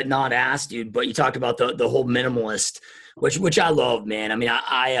but not ask, dude. But you talked about the whole minimalist, which I love, man. I mean,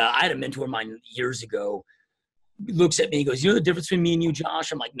 I had a mentor of mine years ago. He looks at me, he goes, "You know the difference between me and you,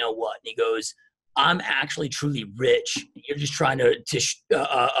 Josh?" I'm like, "No, what?" And he goes, "I'm actually truly rich. You're just trying to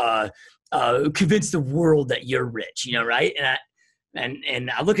convince the world that you're rich, right?"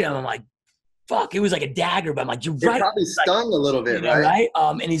 And I look at him, I'm like, fuck, it was like a dagger, but I'm like, you're right. It probably stung a little bit, right?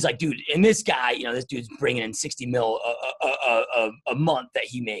 And he's like, dude, and this guy, this dude's bringing in 60 mil a month that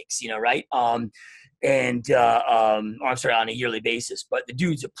he makes, right? I'm sorry, on a yearly basis, but the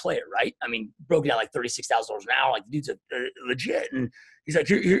dude's a player, right? I mean, broken out like $36,000 an hour, like the dude's a legit. And he's like,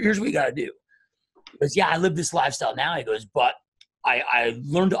 here's what you got to do. He goes, yeah, I live this lifestyle now. He goes, but I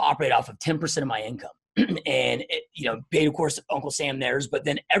learned to operate off of 10% of my income. And paid, of course, Uncle Sam theirs, but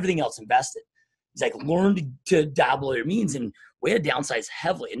then everything else invested. He's like, learn to dabble your means, and we had downsized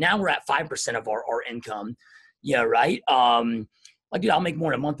heavily. And now we're at 5% of our income. Yeah, right. Like, dude, I'll make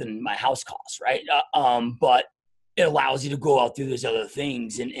more in a month than my house costs, right? But it allows you to go out through those other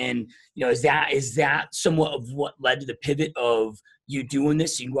things. And is that somewhat of what led to the pivot of you doing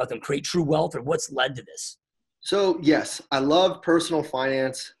this? So you can go out and create true wealth, or what's led to this? So yes, I love personal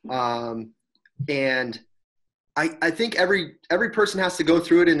finance. And I think every person has to go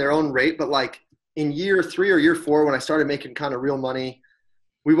through it in their own rate, but like in year 3 or year 4, when I started making kind of real money,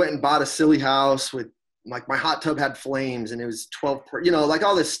 we went and bought a silly house with like my hot tub had flames and it was 12, like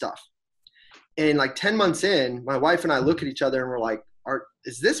all this stuff. And like 10 months in, my wife and I look at each other and we're like,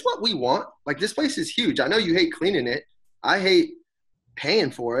 is this what we want? Like, this place is huge. I know you hate cleaning it. I hate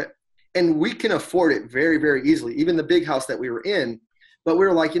paying for it. And we can afford it very, very easily. Even the big house that we were in. But we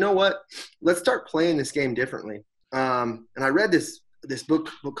were like, you know what? Let's start playing this game differently. And I read this book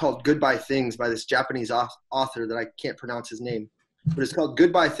called Goodbye Things by this Japanese author that I can't pronounce his name, but it's called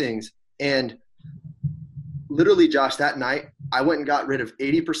Goodbye Things. And literally, Josh, that night I went and got rid of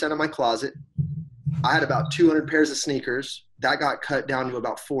 80% of my closet. I had about 200 pairs of sneakers. That got cut down to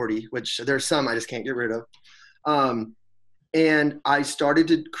about 40, which there's some I just can't get rid of. And I started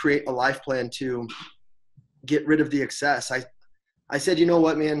to create a life plan to get rid of the excess. I said, you know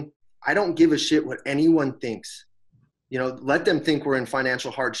what, man, I don't give a shit what anyone thinks. Let them think we're in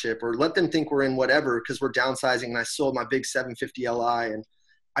financial hardship, or let them think we're in whatever, because we're downsizing and I sold my big 750 Li and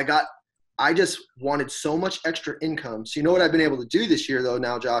I just wanted so much extra income. So what I've been able to do this year though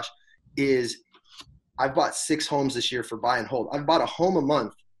now, Josh, is I've bought 6 homes this year for buy and hold. I've bought a home a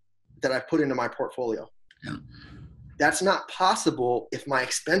month that I've put into my portfolio. Yeah. That's not possible if my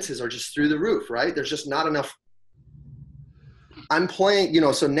expenses are just through the roof, right? There's just not enough. I'm playing,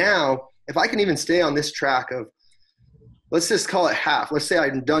 so now if I can even stay on this track of, let's just call it half. Let's say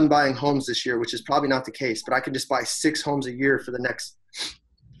I'm done buying homes this year, which is probably not the case, but I can just buy 6 homes a year for the next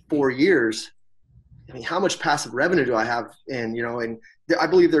 4 years. I mean, how much passive revenue do I have? And, and I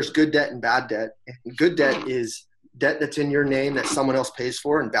believe there's good debt and bad debt. And good debt is debt that's in your name that someone else pays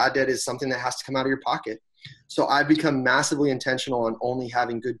for, and bad debt is something that has to come out of your pocket. So I've become massively intentional on only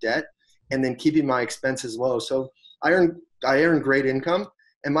having good debt and then keeping my expenses low. So I earn great income,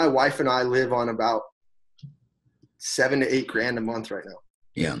 and my wife and I live on about $7,000 to $8,000 a month right now.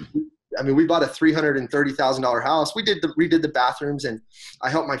 Yeah. I mean, we bought a $330,000 house. We redid the bathrooms, and I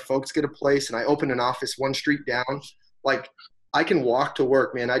helped my folks get a place, and I opened an office 1 street down. Like, I can walk to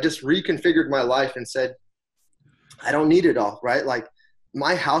work, man. I just reconfigured my life and said, I don't need it all, right? Like,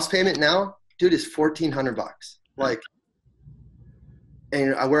 my house payment now, dude, is $1,400. Like,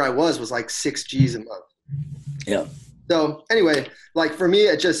 and where I was like 6 G's a month. Yeah. So anyway, like for me,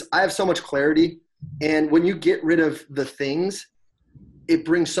 I have so much clarity. And when you get rid of the things, it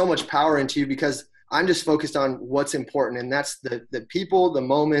brings so much power into you, because I'm just focused on what's important. And that's the people, the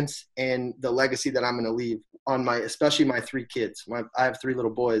moments, and the legacy that I'm going to leave on especially my 3 kids. I have 3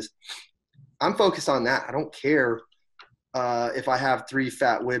 little boys. I'm focused on that. I don't care if I have 3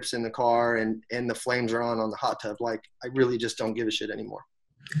 fat whips in the car and the flames are on the hot tub. Like, I really just don't give a shit anymore.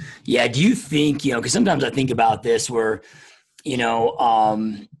 Yeah. Do you think, because sometimes I think about this where, it's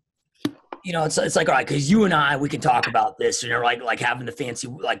like, all right, because you and I, we can talk about this, like having the fancy,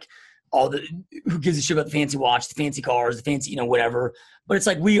 like who gives a shit about the fancy watch, the fancy cars, the fancy, whatever. But it's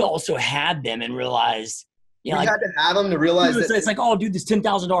like we also had them and realized You know, we like, had to have them to realize that it's like, oh, dude, this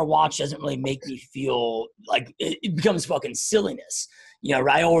 $10,000 watch doesn't really make me feel like it becomes fucking silliness, you know,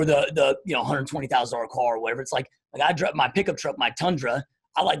 right? Or the $120,000 car or whatever. It's like I drive my pickup truck, my Tundra,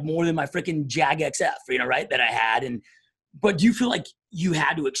 I like more than my freaking Jag XF, you know, right? That I had. But do you feel like you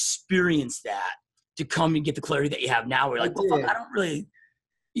had to experience that to come and get the clarity that you have now? Where you're like, well, fuck, I don't really,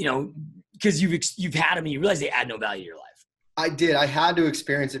 you know, because you've had them and you realize they add no value to your life. I did. I had to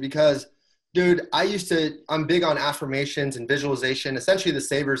experience it because, dude, I'm big on affirmations and visualization, essentially the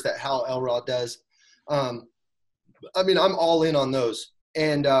savers that Hal Elrod does. I mean, I'm all in on those.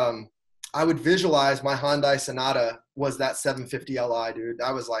 And I would visualize my Hyundai Sonata was that 750 Li, dude.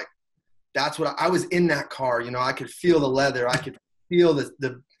 I was like, that's what I was in that car. You know, I could feel the leather. I could feel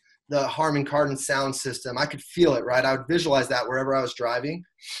the Harman Kardon sound system. I could feel it, right? I would visualize that wherever I was driving.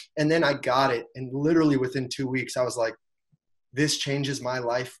 And then I got it. And literally within 2 weeks, I was like, this changes my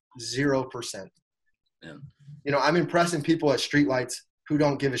life 0%. Yeah. You know, I'm impressing people at streetlights who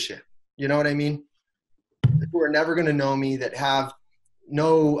don't give a shit. You know what I mean? Who are never going to know me, that have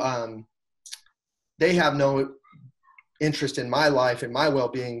they have no interest in my life and my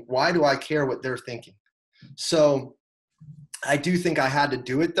well-being. Why do I care what they're thinking? So I do think I had to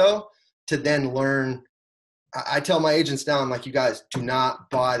do it, though, to then learn. I tell my agents now, I'm like, you guys, do not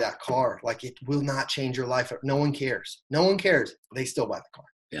buy that car. Like, it will not change your life. No one cares. No one cares. They still buy the car.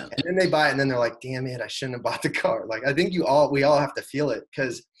 Yeah. And then they buy it, and then they're like, damn it, I shouldn't have bought the car. Like, I think we all have to feel it,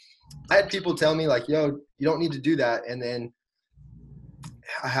 because I had people tell me, like, yo, you don't need to do that. And then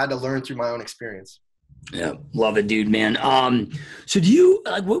I had to learn through my own experience. Yeah. Love it, dude, man. So do you,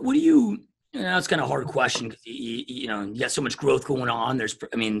 like, what do you know, it's kind of a hard question, because you know, you got so much growth going on. There's,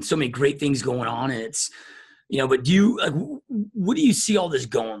 I mean, so many great things going on, and it's, you know, but do you, like, what do you see all this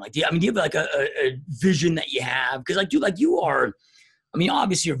going? Like, do you have like a vision that you have? Because, like, dude, like, you are, I mean,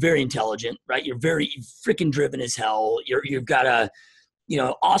 obviously you're very intelligent, right? You're very freaking driven as hell. You've got a, you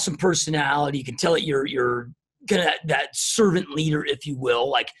know, awesome personality. You can tell that you're kind of that servant leader, if you will.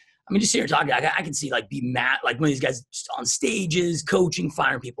 Like, I mean, just here talking, I can see, like, be Matt, like one of these guys just on stages, coaching,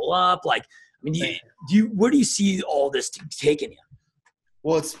 firing people up. Like, I mean, where do you see all this taking you?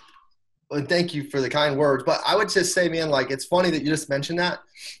 Well, and thank you for the kind words, but I would just say, man, like, it's funny that you just mentioned that.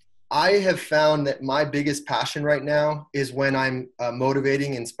 I have found that my biggest passion right now is when I'm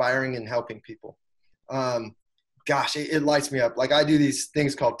motivating, inspiring, and helping people. Gosh, it lights me up. Like, I do these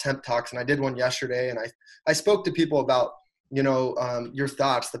things called Temp Talks, and I did one yesterday, and I spoke to people about, you know, your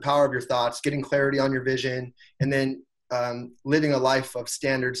thoughts, the power of your thoughts, getting clarity on your vision, and then living a life of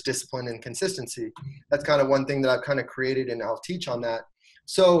standards, discipline, and consistency. That's kind of one thing that I've kind of created, and I'll teach on that.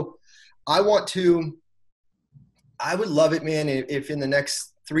 So I would love it, man, if in the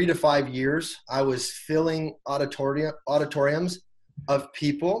next 3 to 5 years, I was filling auditoriums of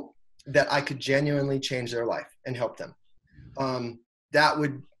people that I could genuinely change their life and help them. That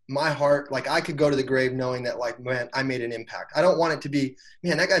would, my heart, like, I could go to the grave knowing that, like, man, I made an impact. I don't want it to be,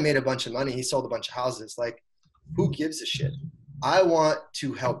 man, that guy made a bunch of money. He sold a bunch of houses. Like, who gives a shit? I want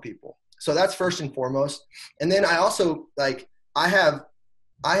to help people. So that's first and foremost. And then I also, like, I have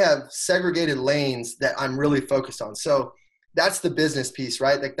segregated lanes that I'm really focused on. So that's the business piece,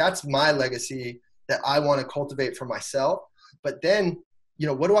 right? Like, that's my legacy that I want to cultivate for myself. But then, you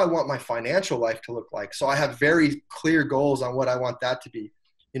know, what do I want my financial life to look like? So I have very clear goals on what I want that to be.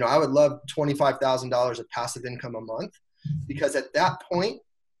 You know, I would love $25,000 of passive income a month, because at that point,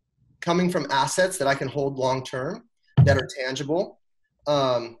 coming from assets that I can hold long-term, that are tangible,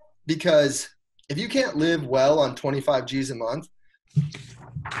 because if you can't live well on 25 G's a month,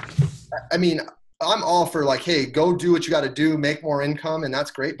 I mean, I'm all for, like, hey, go do what you got to do, make more income, and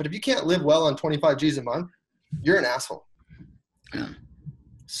that's great. But if you can't live well on 25 G's a month, you're an asshole.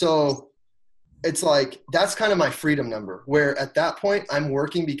 So it's like, that's kind of my freedom number, where at that point I'm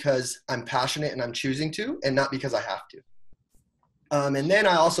working because I'm passionate and I'm choosing to, and not because I have to. And then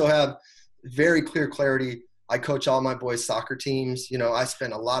I also have very clear clarity. I coach all my boys' soccer teams. You know, I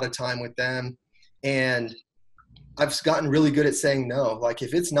spend a lot of time with them, and I've gotten really good at saying no. Like,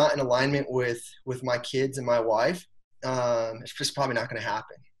 if it's not in alignment with my kids and my wife, it's just probably not going to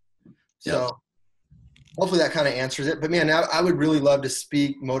happen. So hopefully that kind of answers it. But man, I would really love to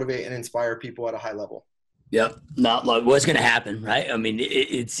speak, motivate, and inspire people at a high level. Yep. Not like what's going to happen, right? I mean,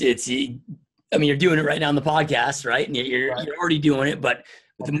 I mean, you're doing it right now on the podcast, right? And you're already doing it, but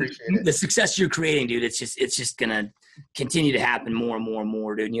the success you're creating, dude, it's just going to continue to happen more and more and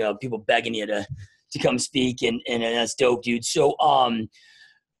more, dude. You know, people begging you to come speak, and that's dope, dude. So,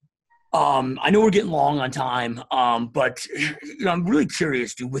 I know we're getting long on time, but I'm really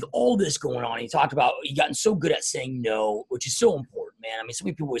curious, dude, with all this going on, you talked about you gotten so good at saying no, which is so important, man. I mean, so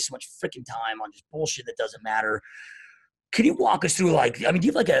many people waste so much freaking time on just bullshit that doesn't matter. Can you walk us through, do you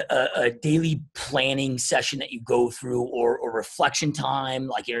have like a daily planning session that you go through or reflection time,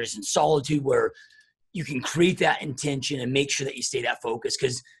 like you're just in solitude where you can create that intention and make sure that you stay that focused?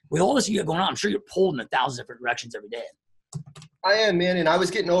 Because with all this you got going on, I'm sure you're pulled in 1,000 different directions every day. I am, man, and I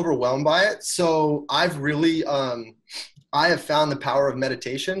was getting overwhelmed by it. So I've really, I have found the power of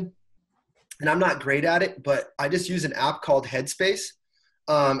meditation, and I'm not great at it, but I just use an app called Headspace,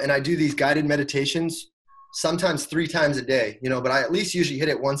 and I do these guided meditations sometimes 3 times a day, but I at least usually hit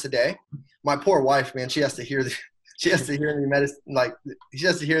it once a day. My poor wife, man, she has to hear she has to hear me she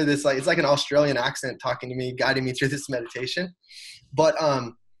has to hear this, it's like an Australian accent talking to me, guiding me through this meditation. But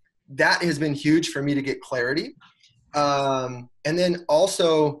that has been huge for me to get clarity. And then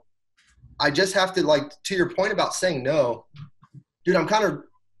also I just have to, to your point about saying no, dude, I'm kind of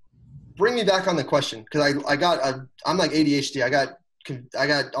bring me back on the question. Cause I'm like ADHD. I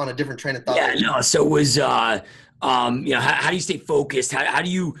got on a different train of thought. Yeah, no. So it was, how do you stay focused? How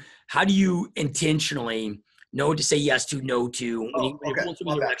do you intentionally know to say yes to, no to, when you're going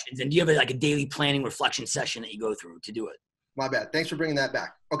through directions? And do you have a daily planning reflection session that you go through to do it? My bad. Thanks for bringing that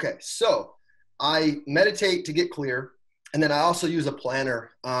back. Okay. So I meditate to get clear. And then I also use a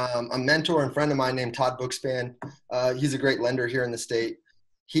planner. A mentor and friend of mine named Todd Bookspan. He's a great lender here in the state.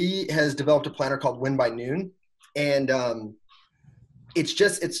 He has developed a planner called Win by Noon. And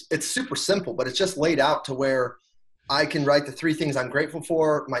it's super simple, but it's just laid out to where I can write the 3 things I'm grateful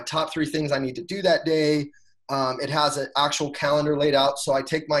for, my top 3 things I need to do that day. It has an actual calendar laid out. So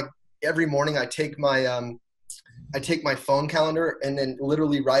every morning I take my phone calendar and then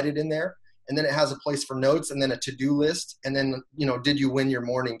literally write it in there. And then it has a place for notes and then a to-do list. And then, did you win your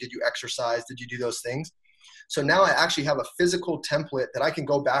morning? Did you exercise? Did you do those things? So now I actually have a physical template that I can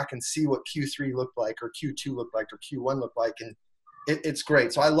go back and see what Q3 looked like, or Q2 looked like, or Q1 looked like. And it's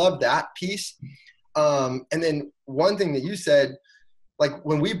great. So I love that piece. And then one thing that you said,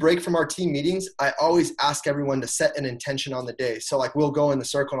 when we break from our team meetings, I always ask everyone to set an intention on the day. So we'll go in the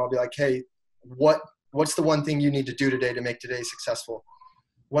circle and I'll be like, hey, what's the one thing you need to do today to make today successful?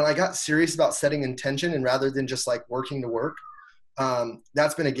 When I got serious about setting intention and rather than just working to work,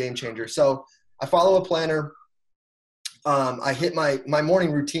 that's been a game changer. So I follow a planner. I hit my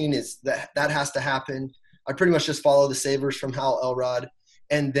morning routine is that has to happen. I pretty much just follow the savers from Hal Elrod.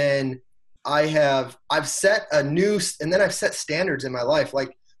 And then I've set I've set standards in my life.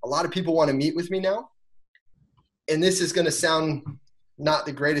 A lot of people want to meet with me now. And this is going to sound not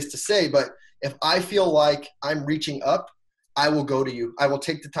the greatest to say, but if I feel like I'm reaching up, I will go to you. I will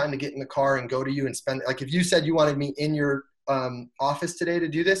take the time to get in the car and go to you and spend, if you said you wanted me in your office today to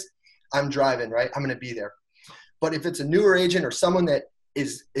do this, I'm driving, right? I'm going to be there. But if it's a newer agent or someone that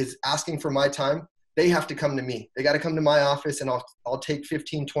is asking for my time, they have to come to me. They got to come to my office and I'll take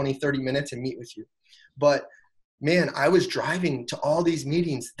 15, 20, 30 minutes and meet with you. But man, I was driving to all these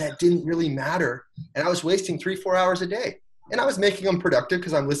meetings that didn't really matter. And I was wasting 3-4 hours a day. And I was making them productive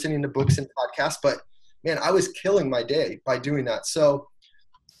because I'm listening to books and podcasts, but man, I was killing my day by doing that. So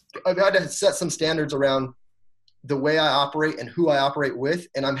I've had to set some standards around the way I operate and who I operate with.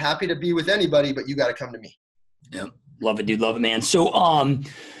 And I'm happy to be with anybody, but you got to come to me. Yeah. Love it, dude. Love it, man. So,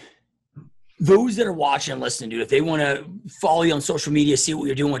 those that are watching and listening, dude, if they want to follow you on social media, see what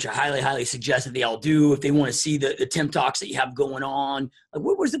you're doing, which I highly, highly suggest that they all do. If they want to see the Tim Talks that you have going on,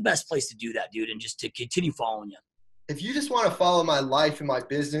 where's the best place to do that, dude? And just to continue following you. If you just want to follow my life and my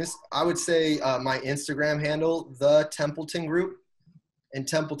business, I would say my Instagram handle, The Templeton Group. And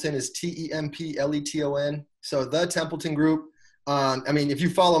Templeton is Templeton. So The Templeton Group. If you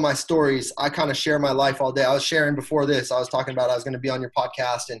follow my stories, I kind of share my life all day. I was sharing before this. I was talking about I was going to be on your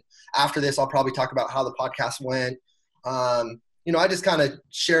podcast. And after this, I'll probably talk about how the podcast went. I just kind of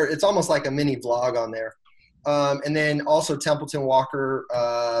share. It's almost like a mini vlog on there. And then also Templeton Walker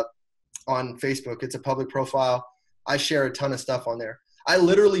on Facebook. It's a public profile. I share a ton of stuff on there. I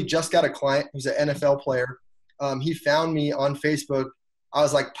literally just got a client who's an NFL player. He found me on Facebook. I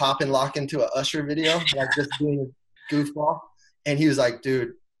was popping lock into a Usher video, just doing a goofball. And he was like,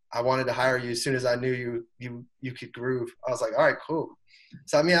 dude, I wanted to hire you as soon as I knew you could groove. I was like, all right, cool.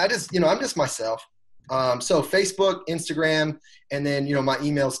 So, I'm just myself. So Facebook, Instagram, and then, my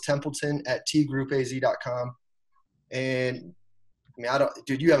email's templeton@tgroupaz.com. And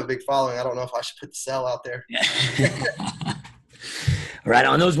dude, you have a big following. I don't know if I should put the cell out there. All right.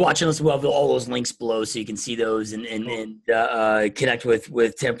 On those watching us, we'll have all those links below so you can see those and connect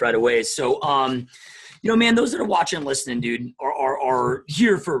with Tim right away. So, Man, those that are watching and listening, dude, are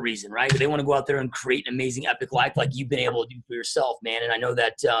here for a reason, right? They want to go out there and create an amazing, epic life like you've been able to do for yourself, man. And I know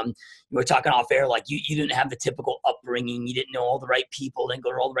that you were talking off air, like you didn't have the typical upbringing. You didn't know all the right people, didn't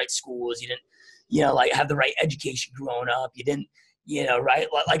go to all the right schools. You didn't, like have the right education growing up. You didn't, right?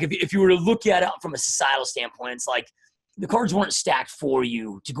 Like if you were to look at it from a societal standpoint, it's like the cards weren't stacked for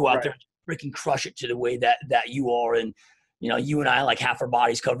you to go out there and freaking crush it to the way that you are. And, you and I, like half our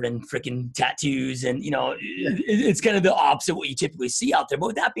bodies covered in freaking tattoos, and it's kind of the opposite of what you typically see out there. But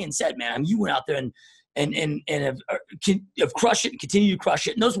with that being said, man, you went out there and have crushed it and continue to crush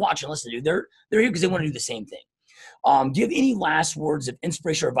it. And those watching and listening, dude, they're here because they want to do the same thing. Do you have any last words of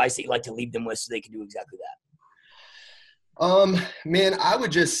inspiration or advice that you'd like to leave them with so they can do exactly that? Man, I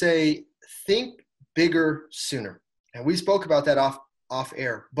would just say think bigger sooner. And we spoke about that off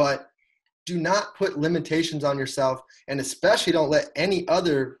air, but do not put limitations on yourself, and especially don't let any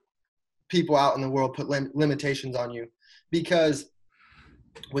other people out in the world put limitations on you. Because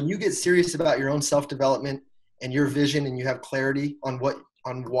when you get serious about your own self-development and your vision, and you have clarity on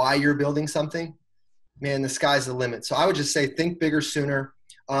why you're building something, man, the sky's the limit. So I would just say think bigger sooner,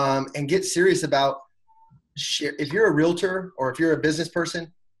 and get serious about if you're a realtor or if you're a business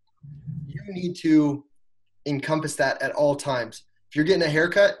person, you need to encompass that at all times. If you're getting a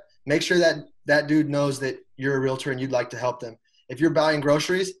haircut, make sure that dude knows that you're a realtor and you'd like to help them. If you're buying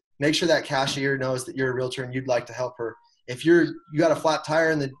groceries, make sure that cashier knows that you're a realtor and you'd like to help her. If you got a flat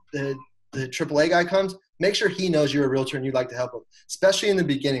tire and the AAA guy comes, make sure he knows you're a realtor and you'd like to help him, especially in the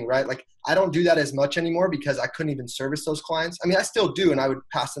beginning, right? Like I don't do that as much anymore because I couldn't even service those clients. I mean, I still do, and I would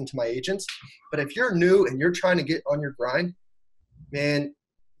pass them to my agents. But if you're new and you're trying to get on your grind, man,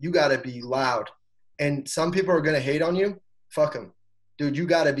 you got to be loud. And some people are going to hate on you. Fuck them. Dude, you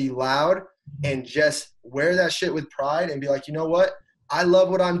got to be loud and just wear that shit with pride and be like, you know what? I love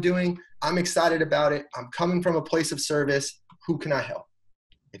what I'm doing. I'm excited about it. I'm coming from a place of service. Who can I help?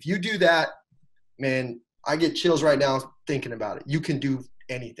 If you do that, man, I get chills right now thinking about it. You can do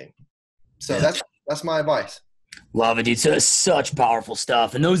anything. So that's my advice. Love it, dude. So such powerful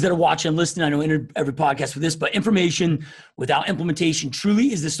stuff. And those that are watching and listening, I know every podcast with this, but information without implementation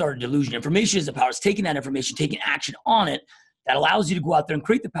truly is the start of delusion. Information is the power. It's taking that information, taking action on it that allows you to go out there and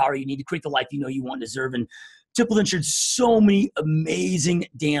create the power you need to create the life you want and deserve. And Templeton shared so many amazing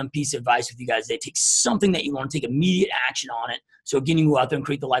damn piece of advice with you guys today. Take something that you want to take immediate action on it. So again, you go out there and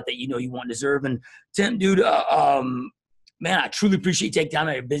create the life that you want and deserve. And Tim, dude, man, I truly appreciate you taking time out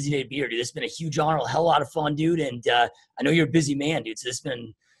of your busy day to be here, dude. This has been a huge honor, a hell of a lot of fun, dude. And I know you're a busy man, dude. So this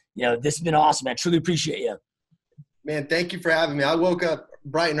has been awesome, man. I truly appreciate you. Man, thank you for having me. I woke up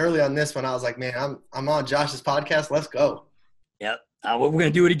bright and early on this one. I was like, man, I'm on Josh's podcast. Let's go. Yep. We're going to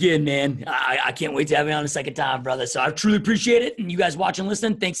do it again, man. I can't wait to have you on a second time, brother. So I truly appreciate it. And you guys watching and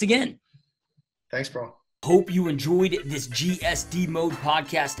listening, thanks again. Thanks, bro. Hope you enjoyed this GSD Mode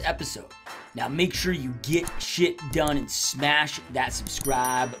podcast episode. Now make sure you get shit done and smash that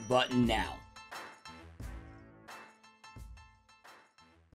subscribe button now.